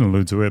 You can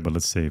allude to it, but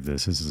let's save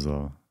this. This is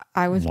a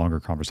longer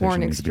conversation.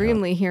 Born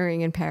extremely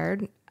hearing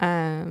impaired.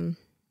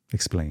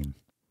 Explain.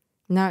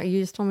 No,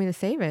 you just told me to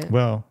save it.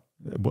 Well,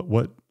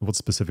 what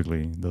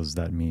specifically does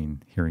that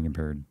mean, hearing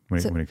impaired,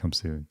 when it comes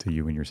to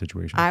you and your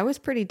situation? I was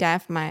pretty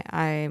deaf.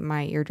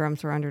 My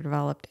eardrums were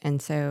underdeveloped. And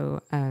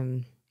so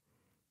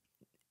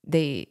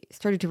they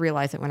started to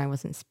realize that when I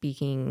wasn't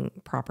speaking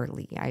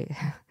properly,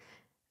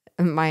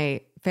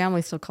 my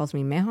family still calls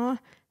me Meha.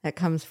 That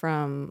comes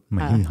from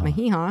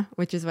Mahiha,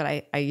 which is what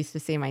I used to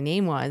say my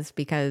name was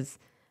because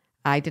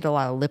I did a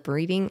lot of lip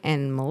reading,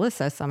 and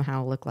Melissa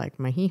somehow looked like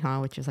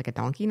Mahiha, which is like a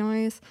donkey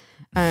noise.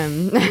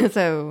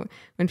 So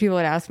when people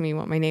would ask me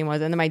what my name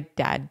was, and then my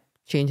dad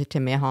changed it to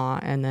Meha,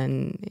 and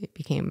then it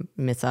became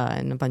Missa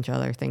and a bunch of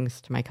other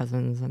things to my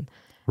cousins. And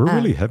we're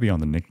really heavy on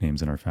the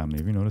nicknames in our family.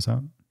 Have you noticed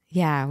that?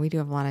 Yeah, we do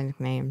have a lot of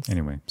nicknames.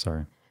 Anyway,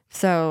 sorry.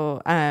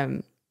 So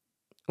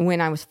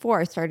when I was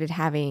 4, I started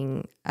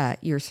having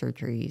ear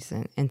surgeries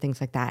and things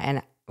like that.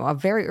 And a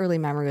very early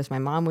memory was my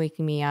mom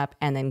waking me up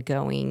and then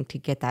going to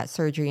get that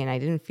surgery. And I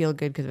didn't feel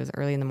good because it was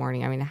early in the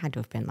morning. I mean, it had to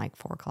have been like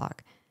 4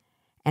 o'clock.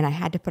 And I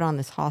had to put on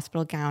this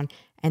hospital gown,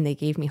 and they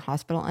gave me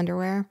hospital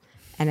underwear.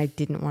 And I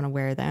didn't want to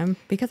wear them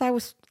because I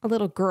was a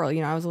little girl,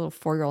 I was a little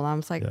 4-year-old. I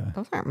was like,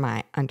 those aren't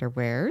my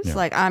underwears. Yeah.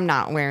 Like, I'm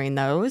not wearing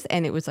those.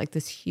 And it was like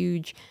this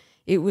huge,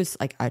 it was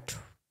like a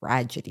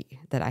tragedy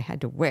that I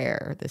had to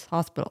wear this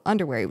hospital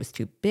underwear. It was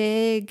too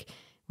big. It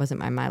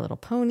wasn't My Little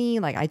Pony.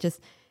 Like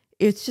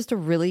it's just a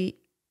really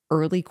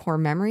early core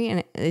memory.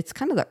 And it's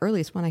kind of the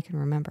earliest one I can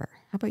remember.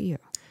 How about you?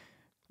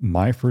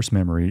 My first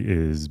memory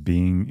is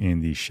being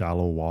in the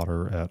shallow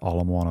water at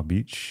Ala Moana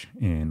Beach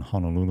in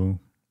Honolulu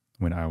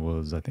when I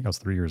think I was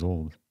 3 years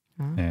old.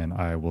 Oh. And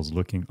I was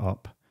looking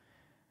up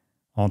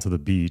onto the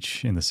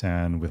beach in the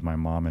sand with my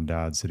mom and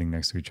dad sitting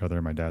next to each other.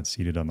 My dad's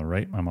seated on the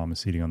right. My mom is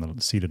seated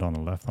on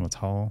the left on a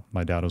towel.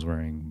 My dad was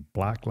wearing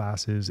black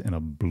glasses and a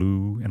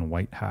blue and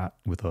white hat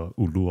with a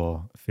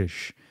ulua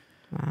fish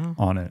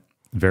on it.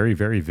 Very,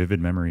 very vivid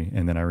memory.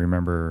 And then I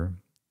remember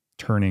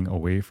turning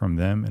away from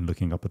them and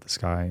looking up at the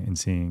sky and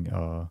seeing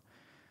a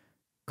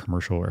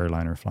commercial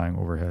airliner flying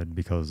overhead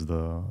because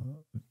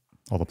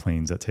all the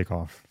planes that take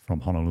off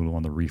from Honolulu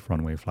on the reef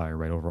runway fly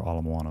right over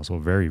Ala Moana. So a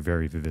very,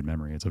 very vivid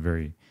memory. It's a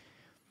very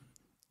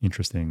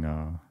interesting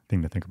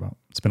thing to think about.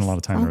 Spent a lot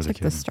of time there as a kid.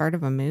 It's like the start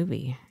of a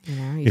movie.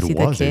 You see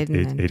the kid.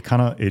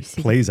 It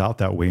plays out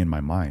that way in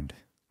my mind.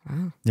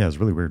 Wow. Yeah, it's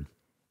really weird.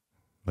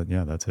 But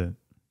yeah, that's it.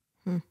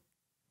 Hmm.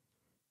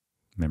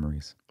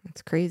 Memories.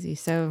 That's crazy.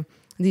 So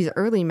these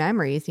early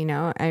memories, you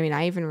know, I mean,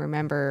 I even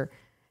remember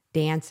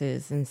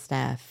dances and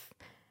stuff.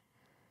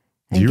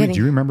 Do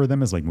you remember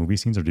them as like movie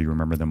scenes, or do you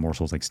remember them more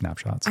so as like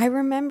snapshots? I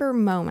remember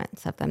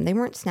moments of them. They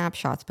weren't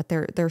snapshots, but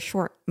they're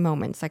short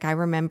moments. Like I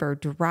remember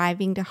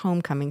driving to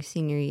homecoming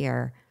senior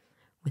year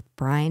with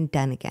Brian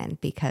Dunnigan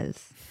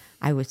because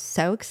I was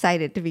so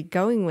excited to be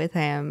going with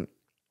him.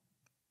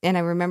 And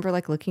I remember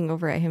like looking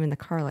over at him in the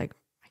car, like,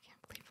 I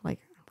can't believe like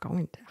I'm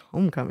going to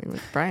homecoming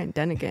with Brian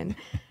Dunnigan.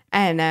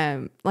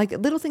 And like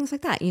little things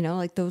like that, you know,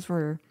 like they're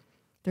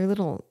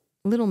little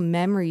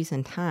memories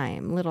in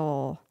time,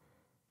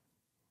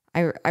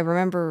 I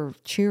remember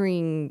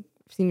cheering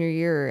senior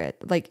year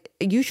at, like,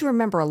 you should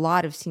remember a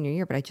lot of senior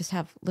year, but I just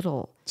have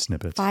little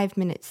snippets,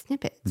 5-minute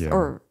snippets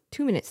or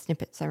 2-minute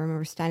snippets. I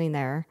remember standing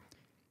there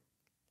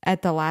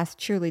at the last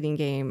cheerleading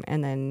game,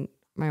 and then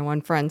my one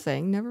friend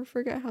saying, "Never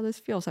forget how this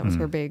feels." That was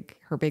her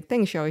big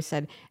thing. She always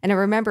said, and I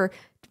remember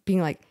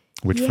being like,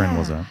 which friend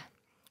was that?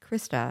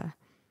 Krista.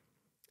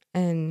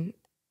 And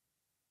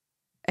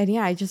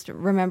yeah, I just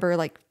remember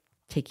like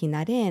taking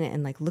that in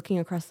and like looking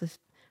across the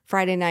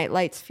Friday Night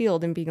Lights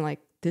field and being like,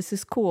 this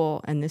is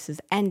cool and this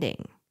is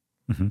ending.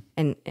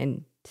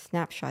 And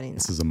snapshotting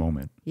this is a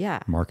moment. Yeah.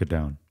 Mark it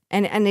down.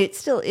 And it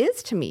still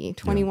is to me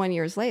 21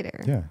 years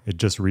later. Yeah. It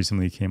just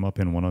recently came up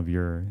in one of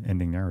your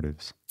ending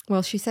narratives.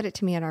 Well, she said it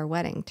to me at our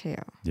wedding too.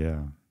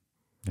 Yeah.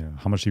 Yeah.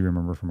 How much do you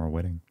remember from our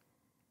wedding?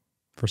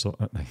 First of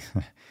all,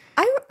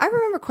 I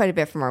remember quite a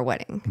bit from our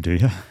wedding. Do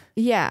you?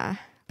 Yeah.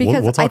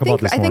 Because we'll talk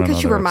about this I think because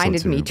she another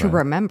reminded me to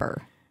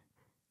remember.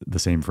 The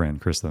same friend,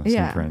 Krista.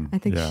 Yeah, same friend. I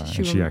think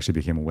she actually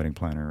became a wedding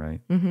planner,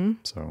 right? Mm-hmm.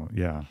 So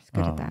yeah, she's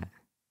good at that.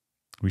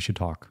 We should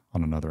talk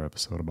on another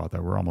episode about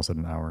that. We're almost at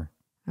an hour.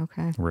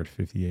 Okay. We're at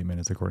 58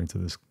 minutes according to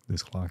this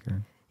clock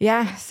here.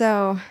 Yeah.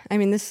 So I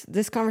mean,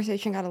 this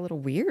conversation got a little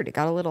weird. It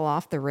got a little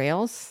off the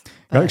rails.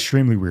 Got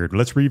extremely weird.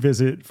 Let's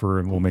revisit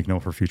we'll make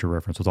note for future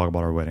reference. We'll talk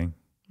about our wedding.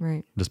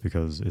 Right. Just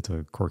because it's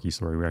a quirky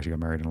story. We actually got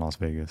married in Las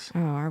Vegas. Oh,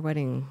 our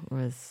wedding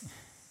was...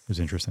 It was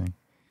interesting.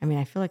 I mean,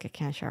 I feel like I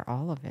can't share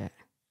all of it.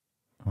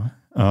 What?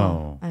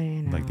 Oh. I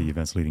know. Like the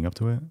events leading up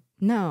to it?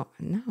 No.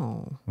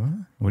 What?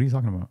 What are you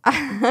talking about?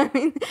 I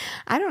mean,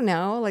 I don't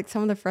know. Like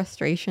some of the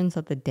frustrations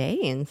of the day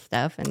and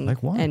stuff. And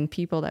like what? And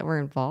people that were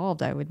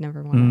involved, I would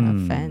never want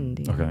to offend.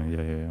 You know?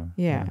 Okay.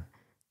 Yeah.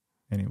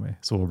 Anyway,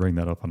 so we'll bring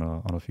that up on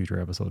a future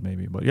episode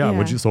maybe. But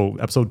so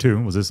episode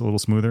 2, was this a little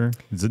smoother?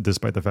 Is it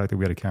despite the fact that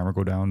we had a camera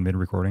go down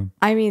mid-recording?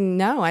 I mean,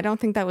 no, I don't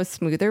think that was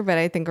smoother, but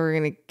I think we're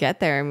going to get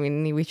there. I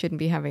mean, we shouldn't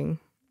be having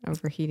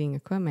overheating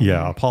equipment.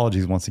 Yeah,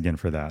 apologies once again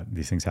for that.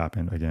 These things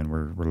happen. Again,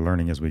 we're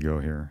learning as we go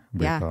here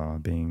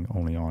with being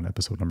only on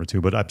episode number 2.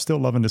 But I'm still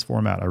loving this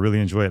format. I really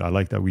enjoy it. I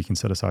like that we can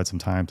set aside some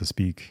time to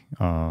speak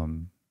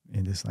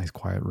in this nice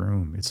quiet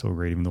room. It's so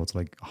great, even though it's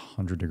like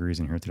 100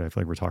 degrees in here today. I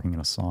feel like we're talking in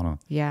a sauna.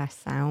 Yeah,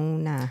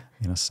 sauna.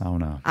 In a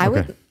sauna.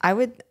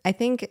 I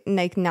think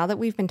like now that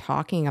we've been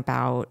talking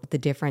about the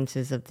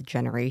differences of the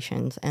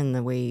generations and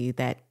the way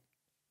that,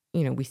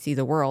 you know, we see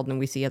the world and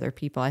we see other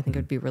people, I think it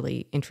would be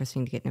really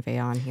interesting to get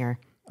Nevaeh on here.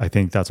 I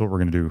think that's what we're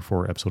going to do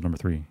for episode number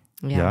 3.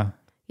 Yeah.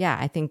 Yeah,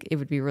 I think it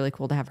would be really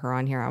cool to have her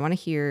on here. I want to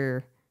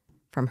hear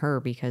from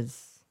her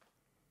because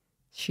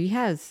she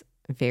has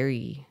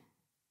very,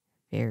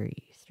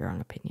 very strong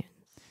opinions.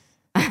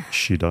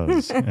 She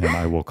does. And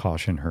I will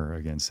caution her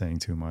against saying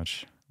too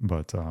much.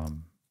 But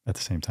at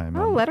the same time...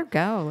 let her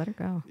go. Let her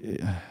go.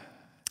 Yeah.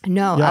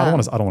 No. Yeah,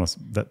 I don't want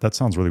to... That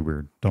sounds really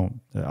weird. Don't...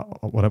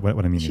 What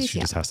I mean is she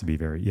just has to be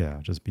very... Yeah,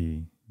 just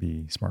be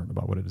smart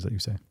about what it is that you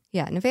say.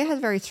 Yeah, Nevaeh has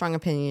very strong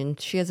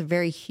opinions. She has a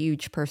very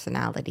huge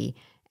personality.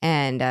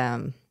 And,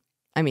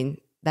 I mean,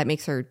 that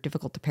makes her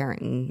difficult to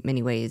parent in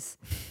many ways.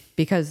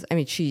 Because, I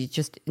mean, she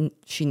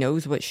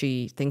knows what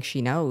she thinks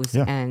she knows.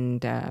 Yeah.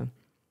 And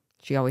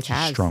she always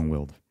has.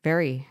 Strong-willed.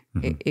 Very.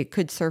 Mm-hmm. It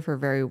could serve her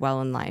very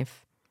well in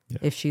life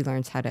if she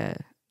learns how to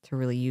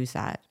really use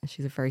that.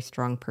 She's a very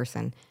strong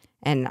person.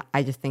 And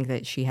I just think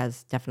that she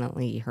has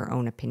definitely her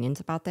own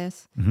opinions about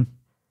this. Mm-hmm.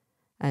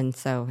 And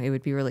so it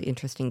would be really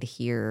interesting to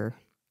hear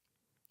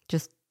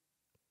just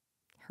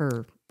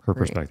her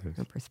perspective.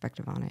 Her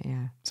perspective on it,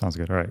 yeah. Sounds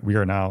good. All right. We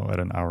are now at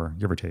an hour,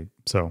 give or take.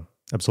 So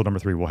episode number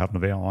 3, we'll have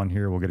Nevaeh on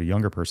here. We'll get a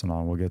younger person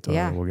on. We'll get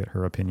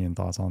her opinion,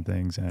 thoughts on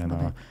things,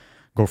 and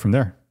go from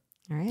there.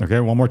 All right. Okay,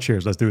 one more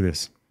cheers. Let's do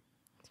this.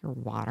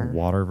 Water.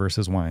 Water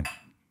versus wine.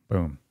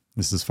 Boom.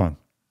 This is fun.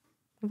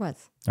 It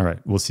was. All right.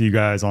 We'll see you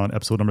guys on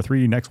episode number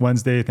 3 next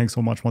Wednesday. Thanks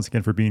so much once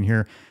again for being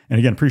here. And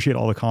again, appreciate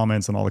all the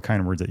comments and all the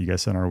kind words that you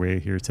guys sent our way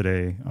here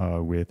today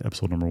with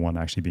episode number 1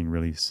 actually being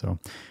released. So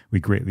we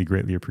greatly,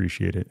 greatly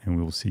appreciate it. And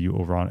we will see you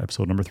over on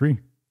episode number 3.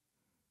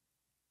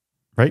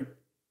 Right?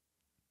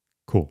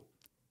 Cool.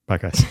 Bye,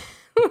 guys.